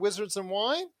and Wizards and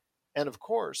Wine. And of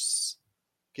course,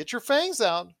 get your fangs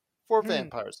out for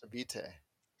Vampires and Vitae.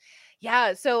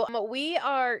 Yeah, so we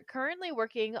are currently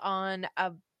working on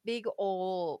a big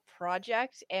old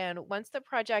project, and once the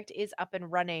project is up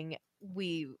and running,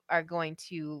 we are going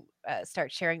to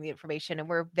start sharing the information, and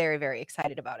we're very, very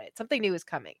excited about it. Something new is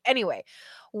coming. Anyway,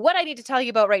 what I need to tell you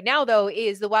about right now, though,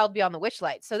 is the Wild Beyond the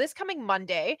Witchlight. So this coming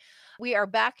Monday, we are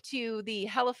back to the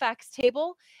Halifax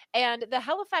table, and the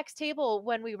Halifax table,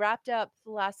 when we wrapped up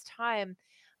the last time,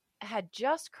 had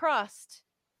just crossed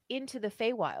into the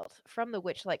Feywild from the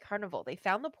Witchlight Carnival. They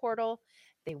found the portal.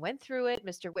 They went through it.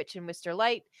 Mr. Witch and Mr.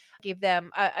 Light gave them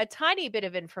a tiny bit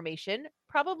of information,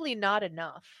 probably not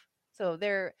enough. So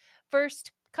their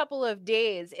first couple of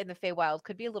days in the Feywild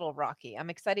could be a little rocky. I'm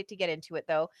excited to get into it,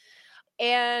 though.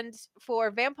 And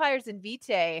for Vampires and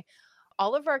Vitae,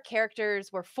 all of our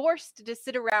characters were forced to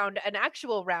sit around an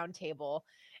actual round table,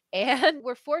 and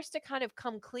were forced to kind of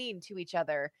come clean to each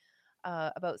other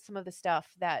about some of the stuff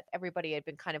that everybody had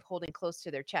been kind of holding close to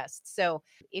their chests. So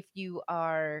if you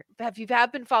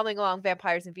have been following along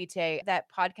Vampires and Vitae, that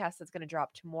podcast that's going to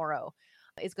drop tomorrow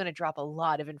is going to drop a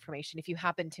lot of information if you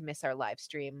happen to miss our live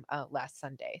stream last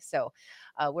Sunday. So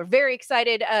we're very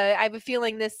excited. I have a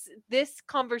feeling this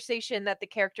conversation that the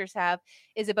characters have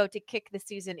is about to kick the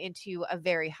season into a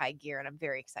very high gear, and I'm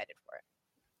very excited for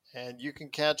it. And you can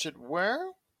catch it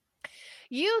where?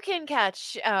 You can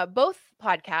catch both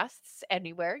podcasts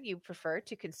anywhere you prefer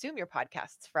to consume your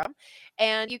podcasts from.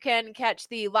 And you can catch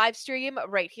the live stream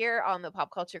right here on the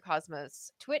Pop Culture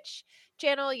Cosmos Twitch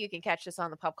channel. You can catch us on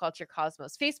the Pop Culture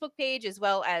Cosmos Facebook page, as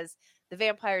well as the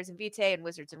Vampires and Vitae and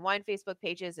Wizards and Wine Facebook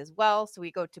pages as well. So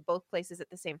we go to both places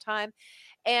at the same time.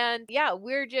 And yeah,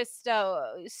 we're just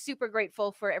super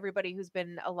grateful for everybody who's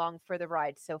been along for the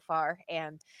ride so far.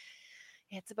 And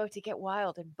it's about to get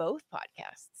wild in both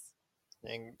podcasts.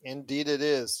 And indeed it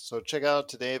is. So check out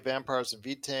today Vampires and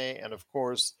Vitae, and of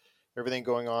course everything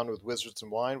going on with Wizards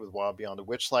and Wine with Wild Beyond the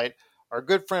Witchlight. Our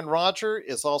good friend Roger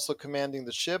is also commanding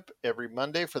the ship every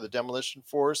Monday for the Demolition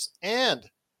Force.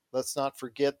 And let's not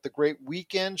forget the great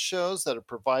weekend shows that are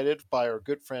provided by our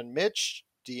good friend Mitch.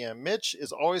 DM Mitch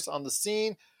is always on the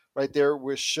scene right there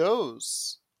with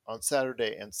shows on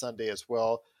Saturday and Sunday as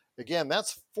well. Again,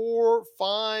 that's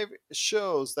 4-5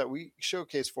 shows that we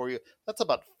showcase for you. That's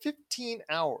about 15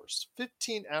 hours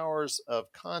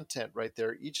of content right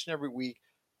there each and every week.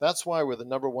 That's why we're the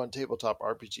 #1 tabletop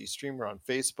RPG streamer on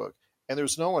Facebook. And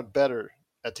there's no one better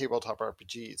at tabletop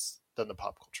RPGs than the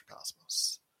Pop Culture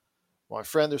Cosmos. Well, my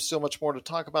friend, there's so much more to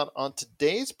talk about on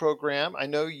today's program. I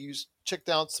know you checked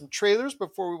out some trailers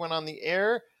before we went on the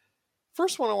air.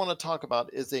 First one I want to talk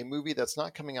about is a movie that's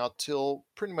not coming out till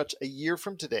pretty much a year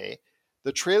from today.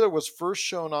 The trailer was first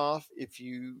shown off if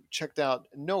you checked out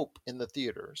Nope in the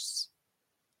theaters.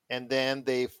 And then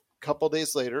a couple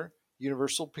days later,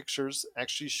 Universal Pictures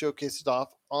actually showcased it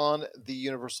off on the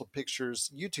Universal Pictures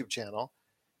YouTube channel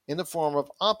in the form of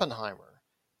Oppenheimer,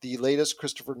 the latest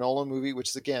Christopher Nolan movie, which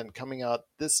is again coming out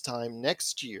this time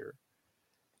next year.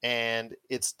 And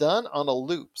it's done on a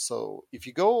loop. So if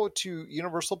you go to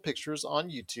Universal Pictures on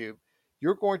YouTube,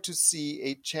 you're going to see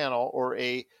a channel or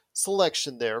a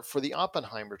selection there for the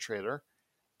Oppenheimer trailer,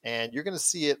 and you're going to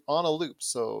see it on a loop.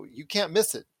 So you can't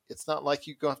miss it. It's not like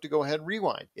you have to go ahead and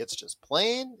rewind. It's just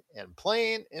playing and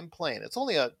playing and playing. It's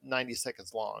only 90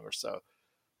 seconds long or so,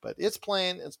 but it's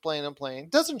playing and playing.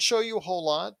 Doesn't show you a whole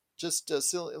lot. Just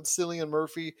Cillian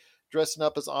Murphy dressing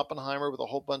up as Oppenheimer with a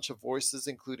whole bunch of voices,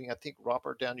 including, I think,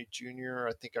 Robert Downey Jr.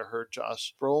 I think I heard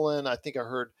Josh Brolin. I think I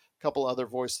heard a couple other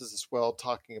voices as well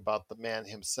talking about the man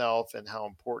himself and how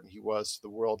important he was to the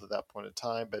world at that point in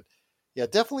time. But yeah,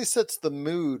 definitely sets the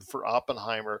mood for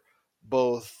Oppenheimer,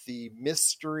 both the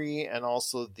mystery and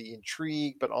also the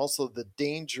intrigue, but also the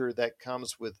danger that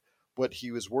comes with what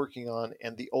he was working on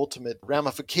and the ultimate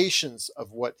ramifications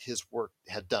of what his work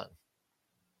had done.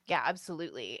 Yeah,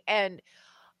 absolutely. And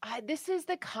this is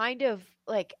the kind of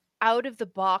like out of the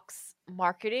box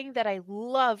marketing that I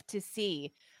love to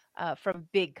see from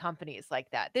big companies like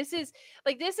that. This is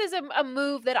a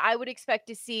move that I would expect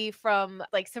to see from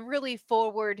like some really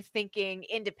forward thinking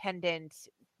independent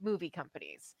movie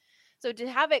companies. So to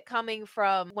have it coming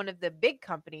from one of the big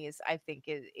companies, I think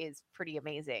is pretty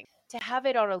amazing. To have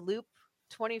it on a loop,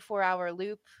 24-hour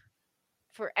loop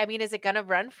for, I mean, is it going to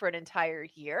run for an entire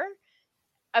year?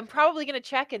 I'm probably going to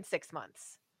check in 6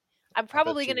 months. I'm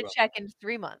probably going to check in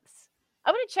 3 months.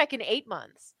 I'm going to check in 8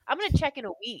 months. I'm going to check in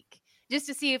a week just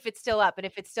to see if it's still up and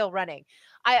if it's still running.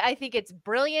 I think it's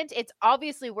brilliant. It's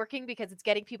obviously working because it's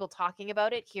getting people talking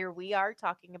about it. Here we are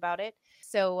talking about it.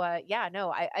 So I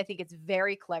think it's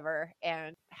very clever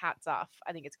and hats off.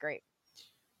 I think it's great.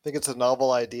 I think it's a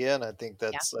novel idea, and I think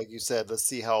that's, like you said, let's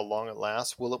see how long it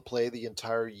lasts. Will it play the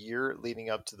entire year leading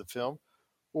up to the film?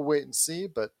 We'll wait and see,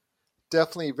 but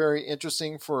definitely very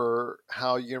interesting for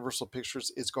how Universal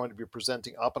Pictures is going to be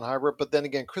presenting Oppenheimer. But then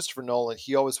again, Christopher Nolan,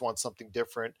 he always wants something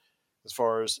different as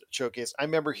far as showcase. I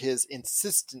remember his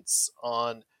insistence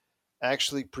on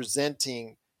actually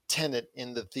presenting Tenet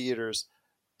in the theaters,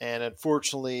 and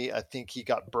unfortunately, I think he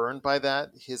got burned by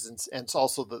that. And it's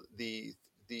also the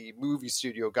movie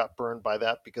studio got burned by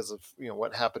that because of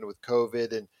what happened with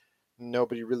COVID, and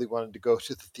nobody really wanted to go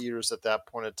to the theaters at that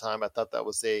point in time. I thought that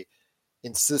was a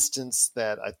insistence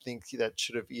that I think that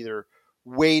should have either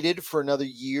waited for another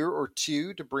year or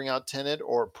two to bring out Tenet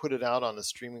or put it out on a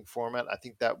streaming format. I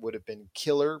think that would have been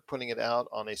killer, putting it out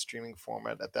on a streaming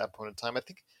format at that point in time. I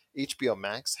think HBO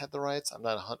Max had the rights. I'm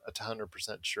not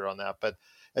 100% sure on that, but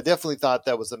I definitely thought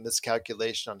that was a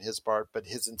miscalculation on his part. But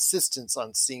his insistence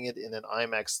on seeing it in an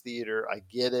IMAX theater, I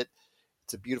get it.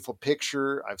 It's a beautiful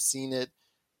picture. I've seen it.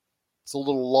 It's a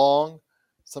little long,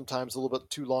 sometimes a little bit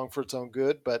too long for its own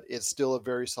good, but it's still a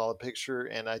very solid picture.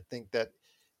 And I think that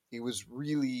it was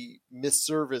really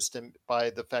misserviced by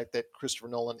the fact that Christopher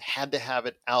Nolan had to have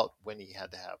it out when he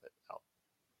had to have it out.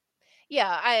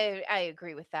 Yeah, I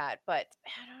agree with that, but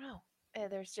I don't know.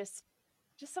 There's just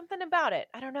something about it.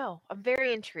 I don't know. I'm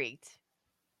very intrigued.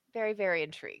 Very, very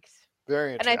intrigued.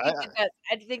 Very And I interesting. think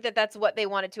I think that that's what they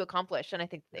wanted to accomplish, and I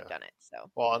think they've done it. So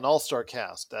Well, an all-star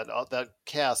cast. That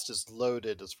cast is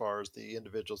loaded as far as the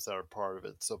individuals that are part of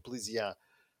it. So please,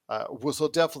 so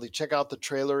definitely check out the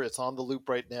trailer. It's on the loop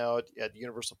right now at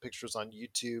Universal Pictures on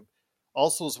YouTube.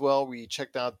 Also, as well, we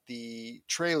checked out the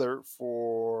trailer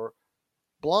for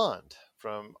Blonde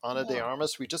from Ana de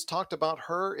Armas. We just talked about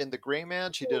her in The Gray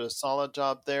Man. She did a solid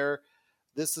job there.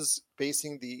 This is this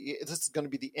is going to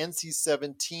be the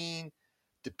NC-17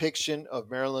 depiction of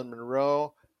Marilyn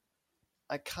Monroe.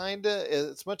 I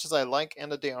as much as I like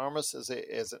Ana de Armas as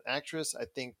an actress, I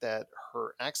think that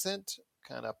her accent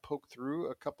kind of poked through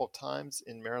a couple of times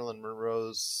in Marilyn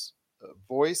Monroe's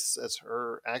voice as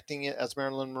her acting as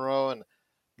Marilyn Monroe, and I'm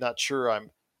not sure I'm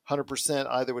 100%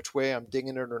 either which way I'm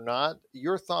digging it or not.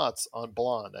 Your thoughts on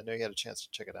Blonde? I know you had a chance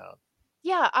to check it out.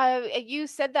 yeah, you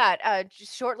said that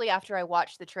just shortly after I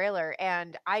watched the trailer,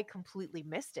 and I completely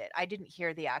missed it. I didn't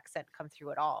hear the accent come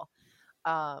through at all.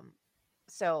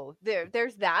 So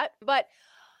there's that. But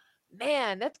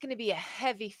man, that's going to be a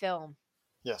heavy film.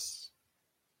 Yes.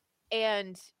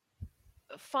 And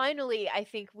finally, I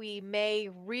think we may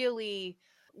really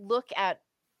look at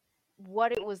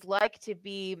what it was like to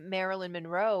be Marilyn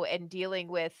Monroe and dealing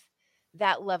with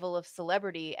that level of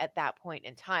celebrity at that point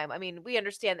in time. I mean, we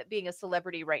understand that being a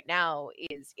celebrity right now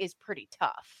is pretty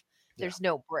tough. Yeah. There's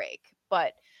no break.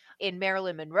 But in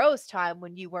Marilyn Monroe's time,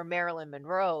 when you were Marilyn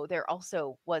Monroe, there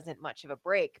also wasn't much of a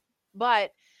break.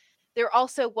 But there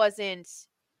also wasn't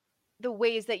the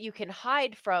ways that you can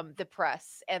hide from the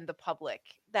press and the public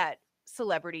that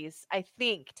celebrities, I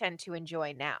think, tend to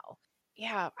enjoy now.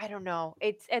 Yeah, I don't know.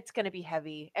 It's going to be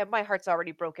heavy. And my heart's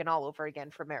already broken all over again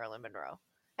for Marilyn Monroe.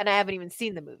 And I haven't even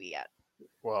seen the movie yet.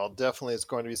 Well, definitely it's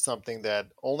going to be something that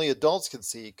only adults can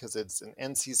see because it's an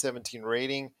NC-17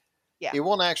 rating. Yeah. It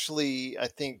won't actually, I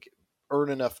think, earn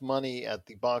enough money at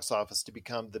the box office to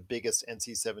become the biggest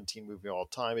NC-17 movie of all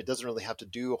time. It doesn't really have to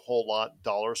do a whole lot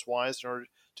dollars-wise in order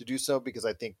to do so, because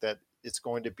I think that it's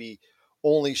going to be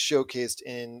only showcased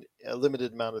in a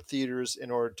limited amount of theaters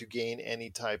in order to gain any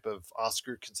type of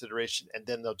Oscar consideration, and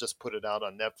then they'll just put it out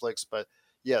on Netflix. But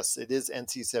yes, it is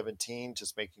NC-17,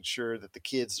 just making sure that the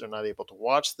kids are not able to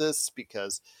watch this,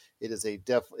 because it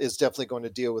is definitely going to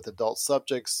deal with adult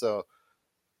subjects. So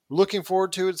looking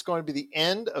forward to it. It's going to be the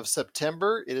end of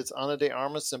September. It is Ana de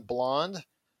Armas and Blonde.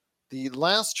 The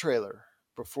last trailer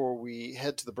before we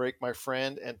head to the break, my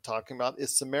friend, and talking about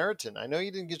is Samaritan. I know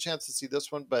you didn't get a chance to see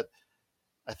this one, but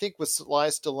I think with Sly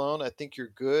Stallone, I think you're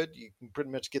good. You can pretty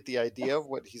much get the idea of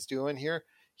what he's doing here.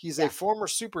 He's a former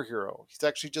superhero. He's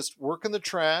actually just working the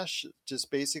trash, just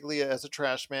basically as a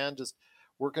trash man, just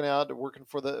working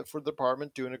for the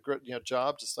department, doing a great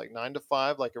job, just like 9 to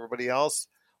 5, like everybody else.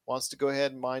 Wants to go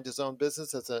ahead and mind his own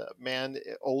business as a man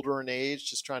older in age,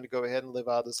 just trying to go ahead and live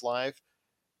out his life.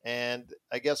 And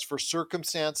I guess for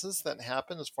circumstances that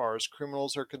happen as far as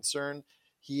criminals are concerned,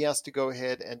 he has to go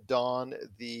ahead and don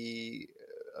the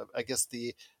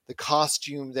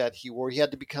costume that he wore. He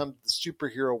had to become the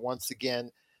superhero once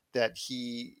again that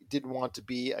he didn't want to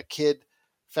be. A kid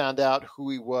found out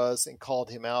who he was and called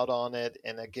him out on it.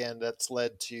 And again, that's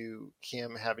led to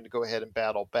him having to go ahead and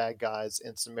battle bad guys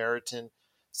in Samaritan,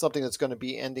 something that's going to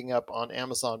be ending up on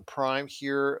Amazon Prime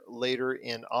here later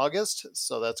in August.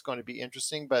 So that's going to be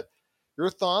interesting. But your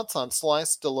thoughts on Sly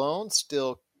Stallone,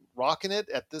 still rocking it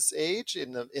at this age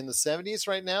in the 70s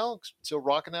right now, still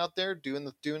rocking out there doing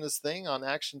his thing on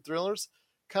action thrillers.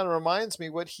 Kind of reminds me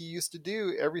what he used to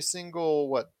do every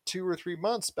single 2 or 3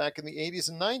 months back in the 80s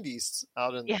and 90s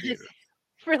out in the theater.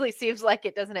 It really seems like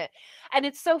it, doesn't it? And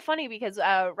it's so funny because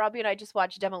Robbie and I just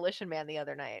watched Demolition Man the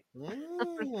other night.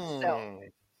 So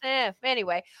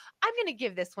anyway, I'm gonna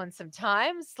give this one some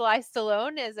time. Sly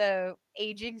Stallone as a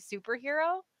aging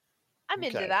superhero. I'm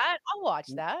into that. I'll watch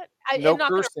that. No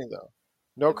cursing though.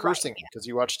 No cursing, because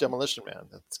you watch Demolition Man.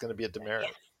 That's going to be a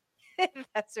demerit.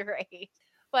 That's right.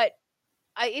 But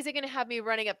is it going to have me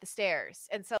running up the stairs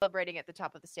and celebrating at the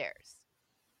top of the stairs?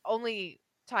 Only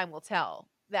time will tell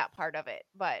that part of it.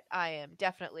 But I am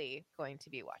definitely going to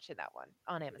be watching that one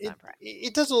on Amazon Prime.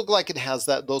 It doesn't look like it has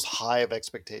those high of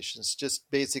expectations.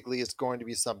 Just basically it's going to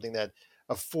be something that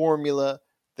a formula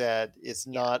that is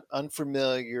not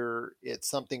unfamiliar. It's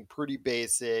something pretty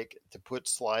basic to put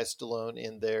Sly Stallone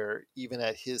in there, even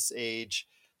at his age,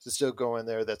 to still go in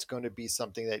there. That's going to be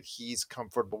something that he's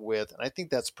comfortable with. And I think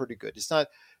that's pretty good. It's not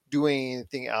doing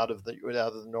anything out of the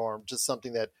norm, just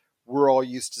something that we're all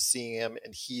used to seeing him.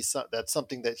 And that's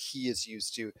something that he is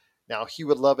used to. Now, he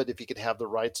would love it if he could have the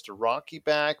rights to Rocky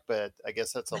back, but I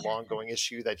guess that's a long-going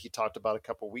issue that he talked about a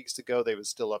couple of weeks ago. They were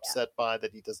still upset by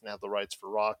that he doesn't have the rights for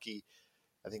Rocky.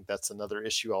 I think that's another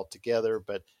issue altogether.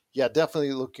 But yeah,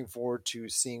 definitely looking forward to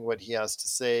seeing what he has to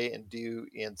say and do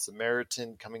in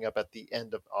Samaritan coming up at the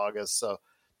end of August. So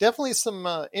definitely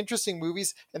some interesting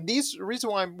movies. And the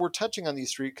reason why we're touching on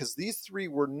these three, because these three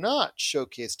were not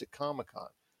showcased at Comic-Con.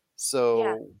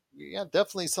 So yeah,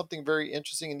 definitely something very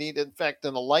interesting and neat. In fact,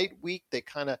 in a light week, they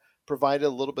kind of provided a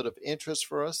little bit of interest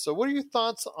for us. So what are your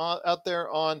thoughts out there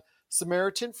on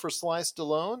Samaritan for Sly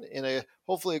Stallone in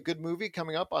hopefully a good movie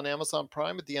coming up on Amazon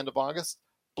Prime at the end of August?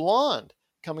 Blonde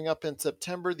coming up in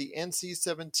September, the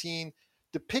NC-17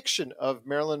 depiction of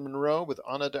Marilyn Monroe with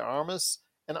Ana de Armas,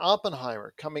 and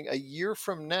Oppenheimer coming a year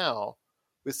from now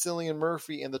with Cillian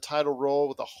Murphy in the title role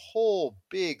with a whole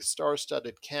big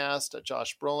star-studded cast.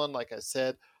 Josh Brolin, like I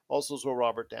said, also as well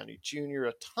Robert Downey Jr.,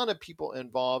 a ton of people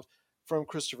involved from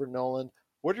Christopher Nolan.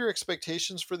 What are your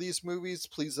expectations for these movies?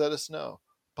 Please let us know.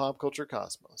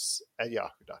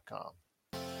 PopCultureCosmos@yahoo.com.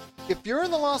 If you're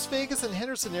in the Las Vegas and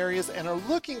Henderson areas and are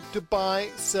looking to buy,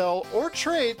 sell, or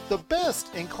trade the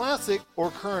best in classic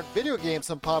or current video games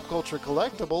and pop culture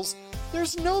collectibles,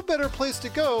 there's no better place to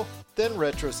go than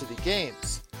Retro City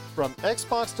Games. From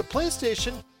Xbox to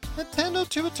PlayStation, Nintendo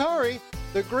to Atari,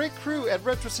 The great crew at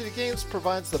Retro City Games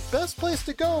provides the best place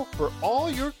to go for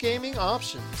all your gaming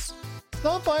options.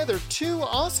 Stop by their 2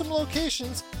 awesome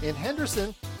locations in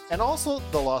Henderson and also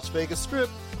the Las Vegas Strip,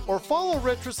 or follow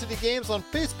Retro City Games on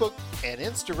Facebook and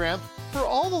Instagram for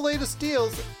all the latest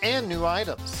deals and new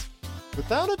items.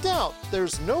 Without a doubt,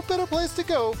 there's no better place to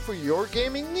go for your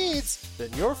gaming needs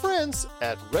than your friends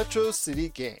at Retro City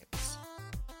Games.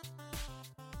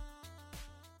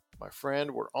 My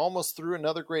friend, we're almost through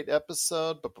another great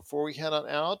episode, but before we head on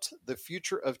out, the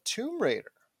future of Tomb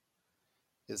Raider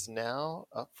is now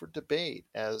up for debate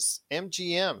as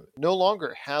MGM no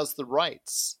longer has the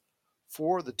rights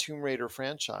for the Tomb Raider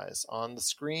franchise on the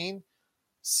screen,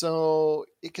 so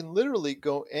it can literally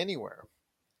go anywhere.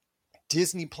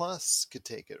 Disney Plus could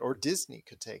take it, or Disney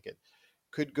could take it.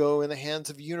 Could go in the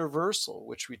hands of Universal,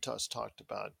 which we just talked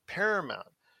about, Paramount.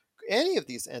 Any of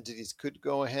these entities could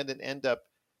go ahead and end up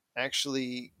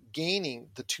actually gaining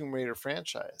the Tomb Raider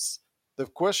franchise. The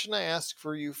question I ask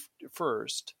for you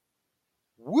first,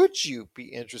 would you be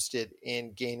interested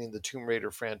in gaining the Tomb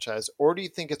Raider franchise, or do you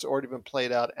think it's already been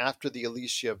played out after the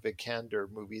Alicia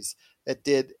Vikander movies that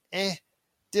did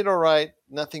all right,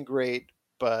 nothing great,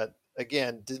 but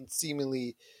again, didn't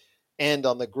seemingly end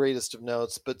on the greatest of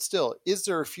notes, but still, is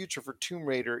there a future for Tomb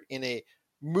Raider in a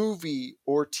movie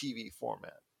or TV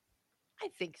format? I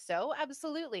think so,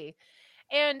 absolutely.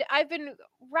 And I've been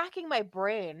racking my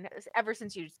brain ever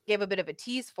since you gave a bit of a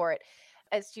tease for it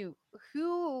as to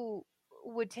who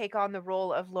would take on the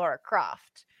role of Lara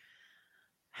Croft.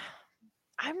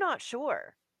 I'm not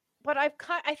sure, but I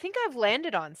think I've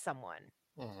landed on someone.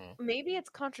 Mm-hmm. Maybe it's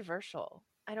controversial.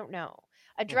 I don't know.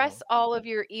 Address all of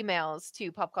your emails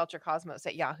to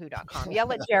popculturecosmos@yahoo.com.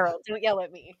 Yell at Gerald. Don't yell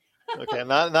at me. Okay,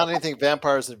 not anything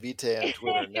Vampires and Vitae on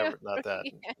Twitter. Never, not that.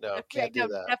 No, can't do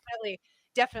that.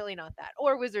 Definitely not that.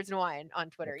 Or Wizards Noir on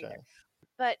Twitter Okay. either.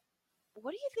 But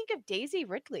what do you think of Daisy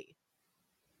Ridley?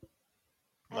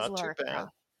 Not too bad.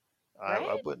 Croft, I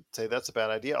right? wouldn't say that's a bad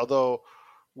idea. Although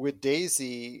with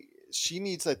Daisy, she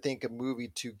needs, I think, a movie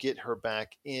to get her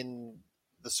back in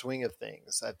the swing of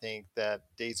things. I think that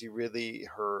Daisy Ridley,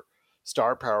 her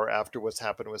star power after what's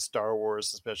happened with Star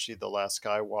Wars, especially The Last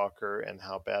Skywalker and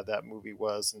how bad that movie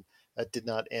was, and that did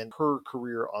not end her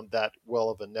career on that well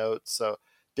of a note. So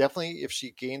definitely, if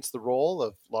she gains the role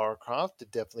of Lara Croft,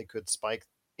 it definitely could spike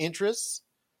interest.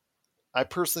 I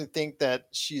personally think that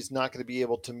she's not going to be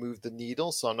able to move the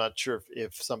needle, so I'm not sure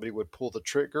if somebody would pull the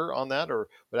trigger on that or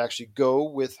would actually go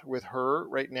with her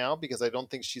right now, because I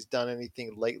don't think she's done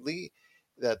anything lately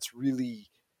that's really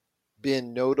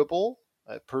been notable.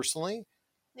 Personally,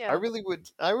 Yeah.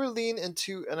 I would lean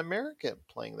into an American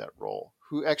playing that role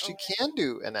who actually can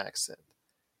do an accent,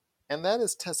 and that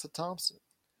is Tessa Thompson,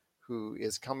 who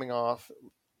is coming off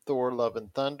Thor: Love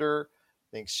and Thunder.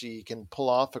 I think she can pull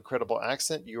off a credible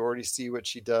accent. You already see what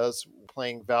she does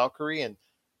playing Valkyrie, and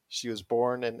she was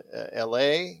born in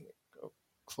L.A.,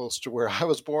 close to where I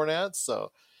was born at.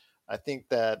 So I think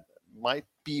that might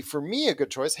be, for me, a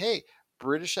good choice. Hey,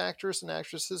 British actors and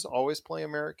actresses always play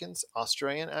Americans.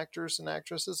 Australian actors and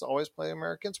actresses always play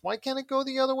Americans. Why can't it go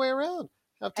the other way around?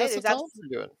 Have Hey, Tessa there's Thompson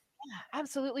do it.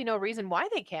 absolutely no reason why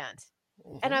they can't.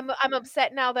 Mhm. And I'm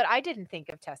upset now that I didn't think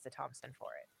of Tessa Thompson for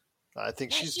it. I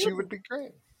think Yeah, she would be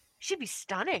great. She'd be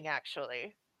stunning,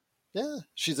 actually. Yeah,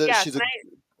 she's Yeah,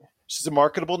 a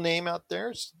marketable name out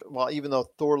there. Well, even though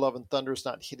Thor: Love and Thunder is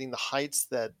not hitting the heights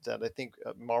that I think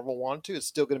Marvel wanted to, it's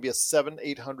still going to be a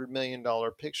 $700-800 million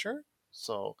picture.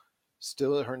 So,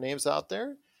 still her name's out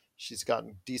there. She's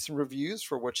gotten decent reviews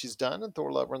for what she's done in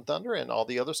Thor: Love and Thunder and all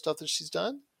the other stuff that she's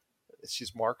done.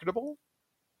 She's marketable,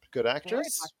 good very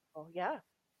actress. possible, yeah.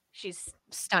 She's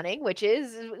stunning, which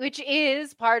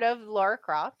is part of Lara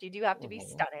Croft. You do have to be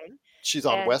stunning. She's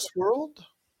on And- Westworld.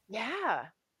 Yeah.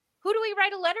 Who do we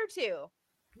write a letter to?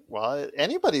 Well,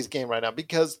 anybody's game right now,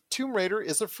 because Tomb Raider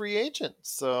is a free agent.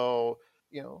 So,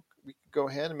 we could go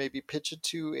ahead and maybe pitch it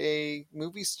to a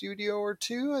movie studio or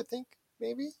two, I think,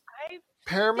 maybe.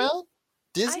 Paramount?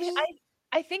 Disney?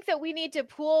 I think that we need to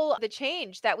pull the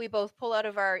change that we both pull out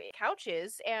of our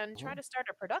couches and try to start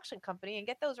a production company and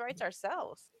get those rights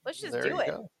ourselves. Let's just There do you it.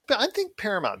 go. But I think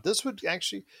Paramount, this would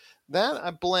actually, that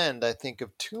a blend, I think,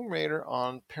 of Tomb Raider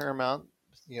on Paramount.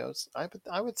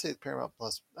 I would say Paramount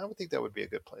Plus. I would think that would be a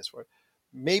good place for it.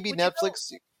 Maybe Would you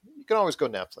Netflix. You can always go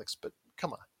Netflix, but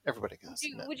come on, everybody goes.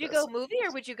 Would you go movie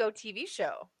or would you go TV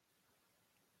show?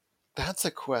 That's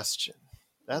a question.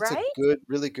 That's Right? a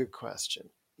really good question.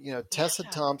 Tessa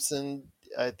Thompson,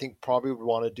 I think, probably would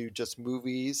want to do just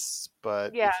movies,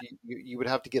 but Yeah. if you would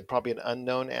have to get probably an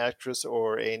unknown actress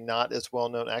or a not as well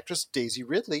known actress, Daisy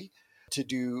Ridley, to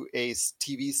do a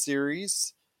TV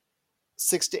series.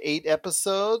 6 to 8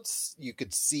 episodes. You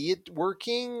could see it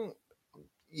working.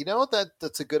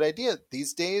 That's a good idea.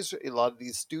 These days, a lot of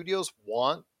these studios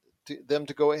want them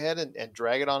to go ahead and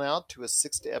drag it on out to a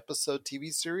 6 episode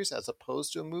TV series as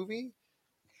opposed to a movie.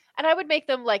 And I would make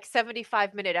them like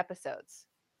 75-minute episodes.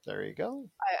 There you go.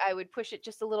 I would push it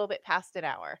just a little bit past an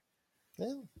hour.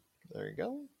 Yeah, there you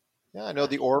go. Yeah, I know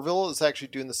the Orville is actually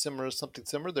doing something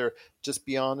similar. They're just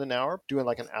beyond an hour, doing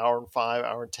like an hour and 5,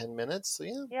 hour and 10 minutes. So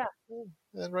yeah,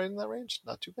 right in that range.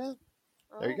 Not too bad.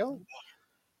 There you go.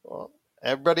 Well,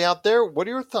 everybody out there, what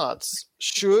are your thoughts?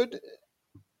 Should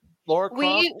Lara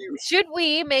Croft should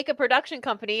we make a production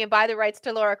company and buy the rights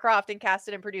to Lara Croft and cast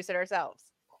it and produce it ourselves?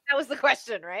 That was the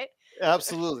question, right?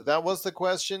 Absolutely. That was the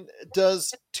question.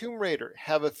 Does Tomb Raider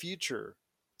have a future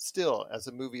still as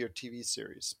a movie or TV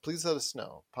series? Please let us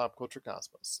know.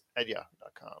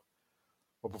 popculturecosmos@yahoo.com.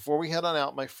 Well, before we head on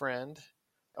out, my friend,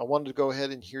 I wanted to go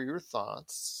ahead and hear your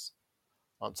thoughts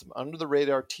on some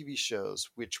under-the-radar TV shows,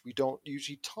 which we don't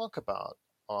usually talk about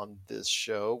on this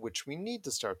show, which we need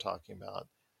to start talking about.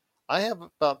 I have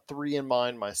about 3 in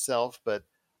mind myself, but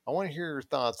I want to hear your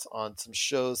thoughts on some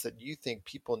shows that you think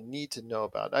people need to know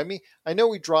about. I mean, I know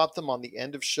we drop them on the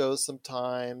end of shows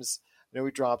sometimes. I know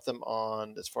we drop them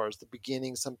on as far as the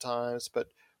beginning sometimes, but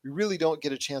we really don't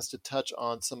get a chance to touch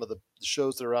on some of the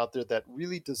shows that are out there that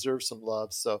really deserve some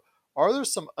love. So are there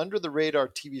some under-the-radar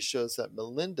TV shows that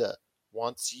Melinda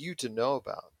wants you to know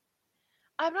about?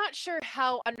 I'm not sure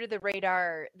how under the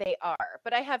radar they are,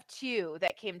 but I have 2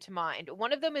 that came to mind.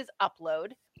 One of them is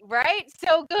Upload, right?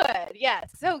 So good.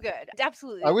 Yes, so good.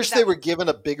 Absolutely. I wish they were given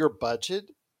a bigger budget,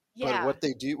 Yeah. but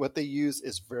what they use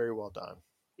is very well done.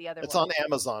 It's on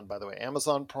Amazon, by the way.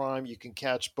 Amazon Prime. You can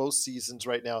catch both seasons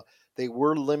right now. They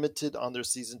were limited on their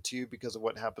season 2 because of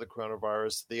what happened to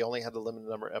coronavirus. They only had a limited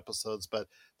number of episodes, but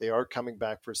they are coming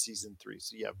back for season 3.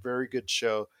 So yeah, very good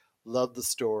show. Love the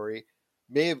story.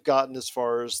 May have gotten as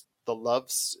far as the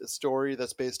love story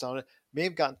that's based on it. May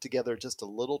have gotten together just a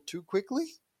little too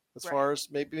quickly. As far as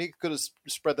maybe could have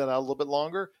spread that out a little bit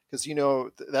longer, because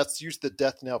that's usually the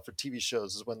death knell for TV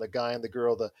shows is when the guy and the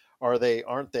girl, are they,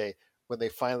 aren't they, when they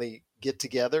finally get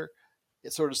together,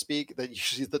 so to speak. That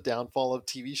usually is the downfall of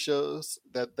TV shows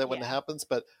that when it happens.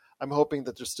 But I'm hoping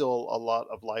that there's still a lot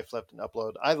of life left in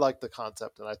Upload. I like the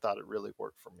concept, and I thought it really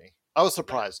worked for me. I was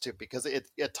surprised too, because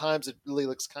at times it really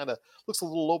looks a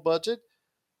little low budget.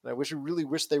 And I really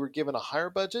wish they were given a higher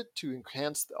budget to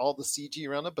enhance all the CG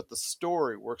around it, but the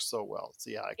story works so well. So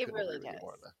yeah, I couldn't agree with you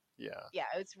more on that. Yeah,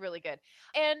 it's really good.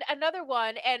 And another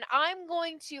one, and I'm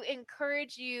going to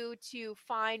encourage you to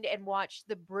find and watch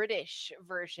the British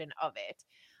version of it,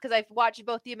 because I've watched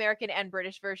both the American and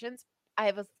British versions. I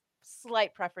have a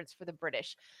slight preference for the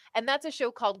British, and that's a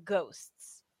show called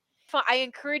Ghosts. I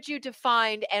encourage you to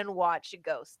find and watch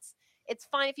Ghosts. It's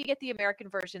fine if you get the American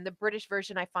version. The British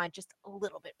version I find just a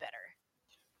little bit better.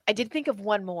 I did think of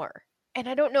one more, and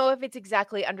I don't know if it's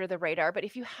exactly under the radar, but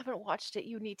if you haven't watched it,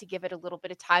 you need to give it a little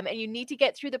bit of time, and you need to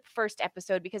get through the first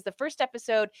episode, because the first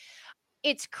episode,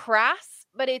 it's crass,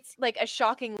 but it's like a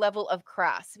shocking level of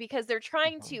crass, because they're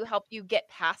trying to help you get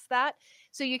past that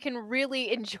so you can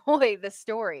really enjoy the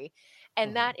story.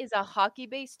 And that is a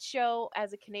hockey-based show.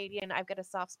 As a Canadian, I've got a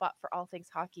soft spot for all things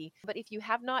hockey. But if you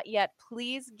have not yet,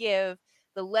 please give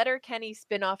the Letterkenny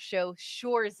spin-off show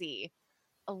Shoresy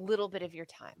a little bit of your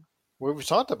time. Well, we've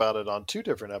talked about it on 2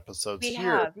 different episodes We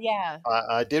here. have, yeah.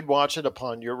 I did watch it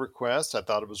upon your request. I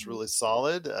thought it was really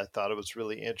solid. I thought it was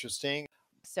really interesting.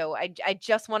 So I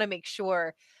just want to make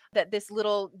sure that this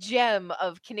little gem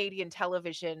of Canadian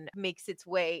television makes its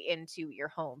way into your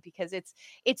home, because it's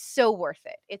so worth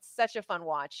it. It's such a fun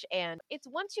watch, and it's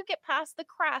once you get past the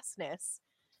crassness,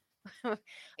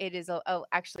 it is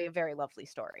actually a very lovely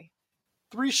story.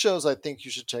 3 shows I think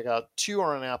you should check out. 2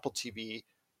 are on Apple TV.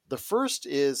 The first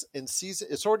is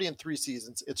it's already in 3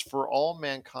 seasons. It's For All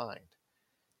Mankind,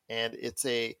 and it's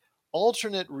a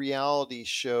alternate reality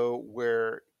show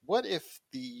where, what if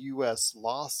the U.S.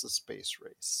 lost the space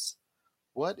race?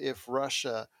 What if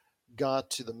Russia got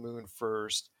to the moon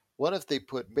first? What if they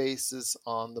put bases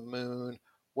on the moon?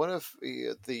 What if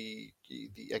the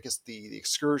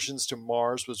excursions to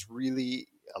Mars was really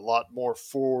a lot more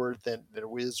forward than it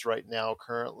is right now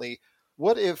currently?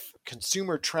 What if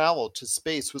consumer travel to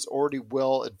space was already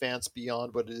well advanced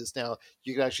beyond what it is now?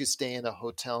 You could actually stay in a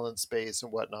hotel in space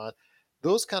and whatnot.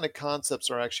 Those kind of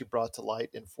concepts are actually brought to light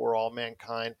in For All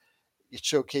Mankind. It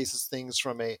showcases things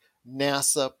from a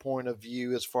NASA point of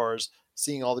view as far as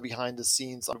seeing all the behind the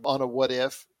scenes on a what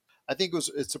if. I think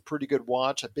it's a pretty good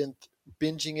watch. I've been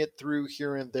binging it through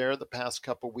here and there the past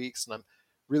couple of weeks, and I'm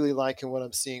really liking what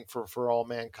I'm seeing for All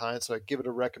Mankind. So I give it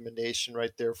a recommendation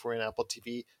right there for an Apple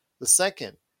TV. The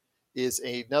second is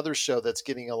another show that's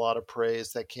getting a lot of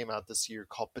praise that came out this year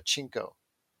called Pachinko.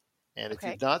 And if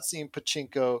Okay. you've not seen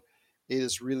Pachinko, it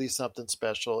is really something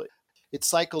special. It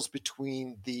cycles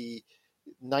between the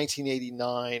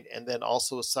 1989 and then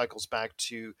also cycles back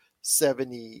to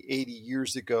 70, 80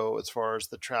 years ago as far as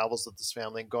the travels of this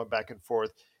family and going back and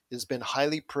forth. It has been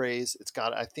highly praised. It's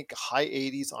got, I think, high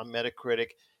 80s on Metacritic.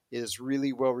 It is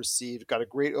really well received. Got a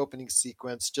great opening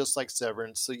sequence, just like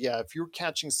Severance. So yeah, if you're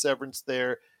catching Severance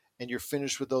there and you're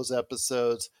finished with those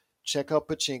episodes, check out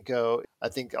Pachinko. I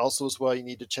think also as well, you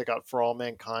need to check out For All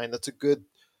Mankind. That's a good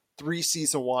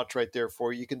 3-season watch right there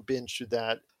for you. You can binge through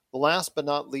that. The last but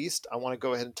not least, I want to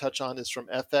go ahead and touch on is from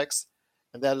FX,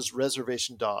 and that is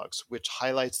Reservation Dogs, which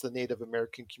highlights the Native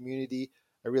American community.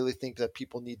 I really think that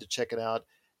people need to check it out.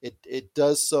 It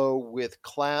does so with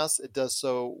class. It does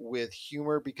so with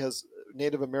humor because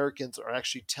Native Americans are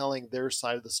actually telling their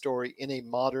side of the story in a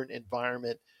modern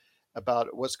environment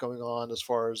about what's going on as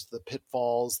far as the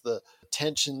pitfalls, the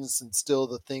tensions, and still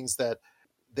the things that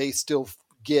they still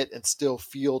get and still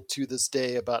feel to this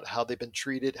day about how they've been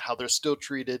treated, how they're still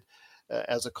treated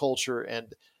as a culture,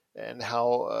 and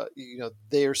how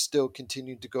they're still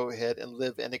continuing to go ahead and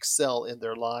live and excel in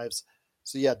their lives.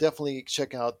 So yeah, definitely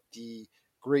check out the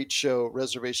great show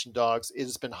Reservation Dogs. It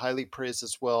has been highly praised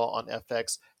as well on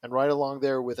FX, and right along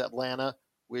there with Atlanta,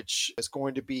 which is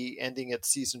going to be ending at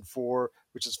season 4,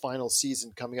 which is final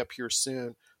season coming up here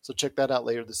soon. So check that out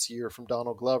later this year from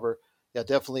Donald Glover. Yeah,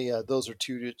 definitely those are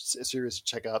 2 series to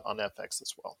check out on FX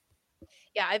as well.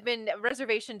 Yeah,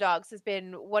 Reservation Dogs has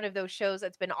been one of those shows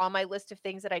that's been on my list of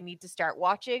things that I need to start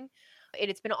watching.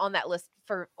 It's been on that list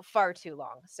for far too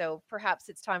long. So perhaps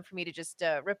it's time for me to just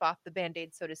rip off the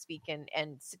Band-Aid, so to speak, and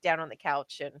sit down on the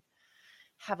couch and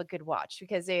have a good watch,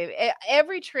 because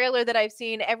every trailer that I've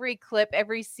seen, every clip,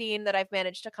 every scene that I've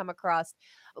managed to come across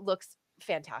looks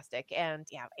fantastic. And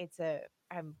yeah,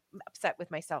 I'm upset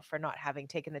with myself for not having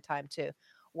taken the time to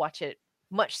watch it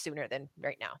much sooner than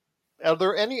right now. Are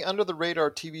there any under the radar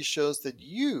TV shows that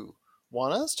you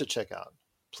want us to check out?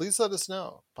 Please let us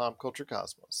know.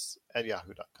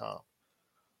 popculturecosmos@yahoo.com.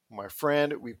 My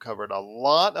friend, we've covered a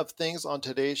lot of things on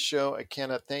today's show. I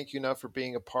cannot thank you enough for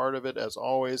being a part of it, as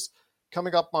always.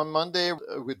 Coming up on Monday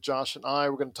with Josh and I,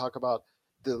 we're going to talk about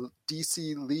the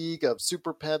DC League of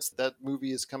Super Pets. That movie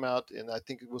has come out, and I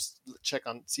think we'll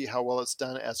see how well it's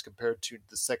done as compared to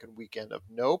the second weekend of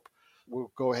Nope.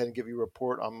 We'll go ahead and give you a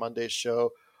report on Monday's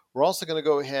show. We're also going to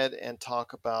go ahead and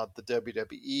talk about the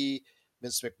WWE.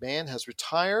 Vince McMahon has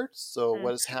retired, so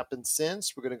what has happened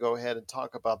since? We're going to go ahead and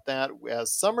talk about that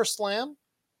as SummerSlam.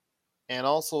 And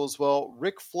also as well,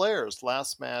 Ric Flair's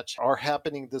last match are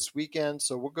happening this weekend.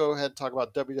 So we'll go ahead and talk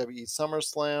about WWE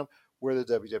SummerSlam, where the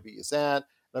WWE is at.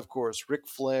 And of course, Ric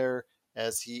Flair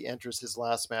as he enters his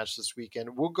last match this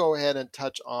weekend. We'll go ahead and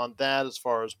touch on that as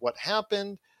far as what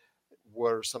happened,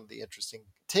 what are some of the interesting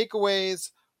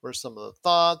takeaways, what are some of the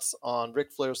thoughts on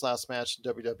Ric Flair's last match in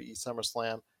WWE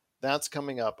SummerSlam. That's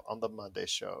coming up on the Monday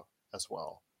show as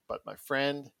well. But my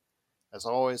friend, as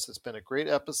always, it's been a great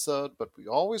episode, but we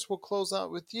always will close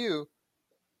out with you.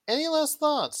 Any last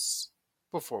thoughts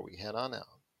before we head on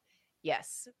out?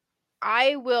 Yes.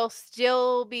 I will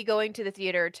still be going to the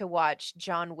theater to watch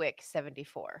John Wick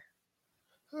 74.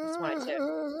 I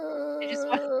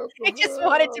just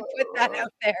wanted to put that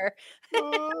out there. It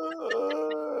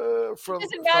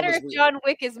doesn't matter if John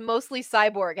Wick is mostly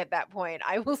cyborg at that point.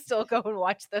 I will still go and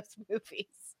watch those movies.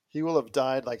 He will have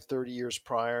died like 30 years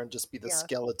prior and just be the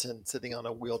skeleton sitting on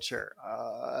a wheelchair.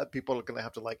 People are going to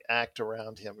have to act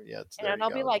around him. Yeah, and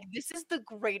I'll be like, this is the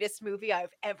greatest movie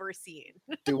I've ever seen.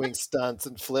 Doing stunts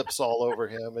and flips all over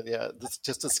him. And yeah, it's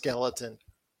just a skeleton.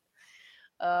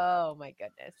 Oh my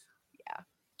goodness. Yeah.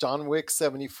 John Wick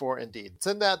 74, indeed.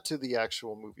 Send that to the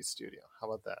actual movie studio. How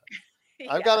about that?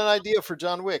 Yeah. I've got an idea for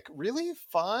John Wick. Really?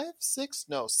 5, 6?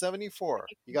 No, 74.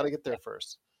 You got to get there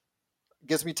first.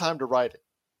 Gives me time to write it.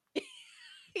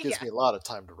 Gives me a lot of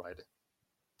time to write it.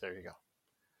 There you go.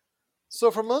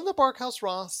 So from Linda Barkhouse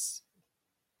Ross,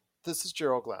 this is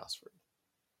Gerald Glassford.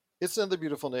 It's another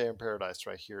beautiful day in paradise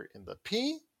right here in the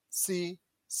PCC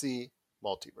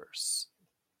Multiverse.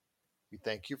 We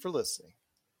thank you for listening.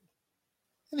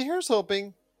 And here's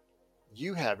hoping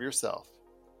you have yourself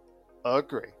a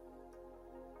great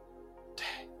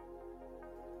day.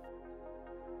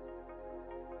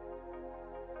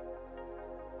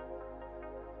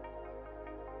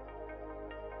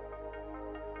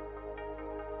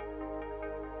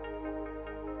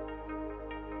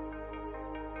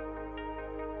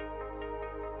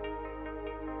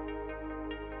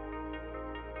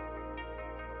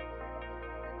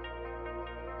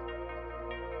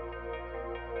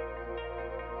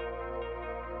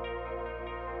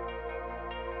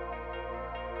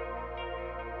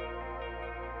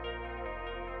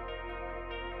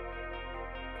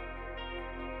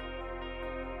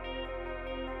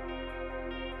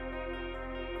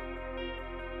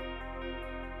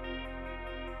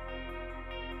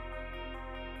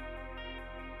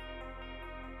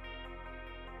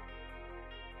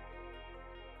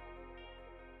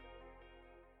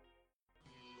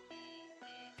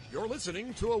 You're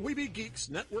listening to a Weeby Geeks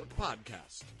Network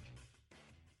podcast.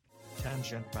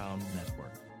 Tangent Bound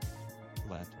Network.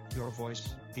 Let your voice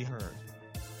be heard.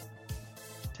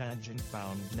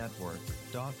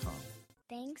 TangentBoundNetwork.com.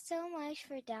 Thanks so much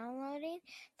for downloading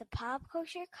the Pop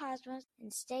Culture Cosmos,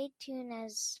 and stay tuned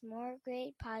as more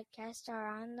great podcasts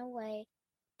are on the way.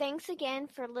 Thanks again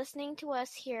for listening to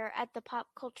us here at the Pop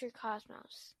Culture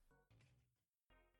Cosmos.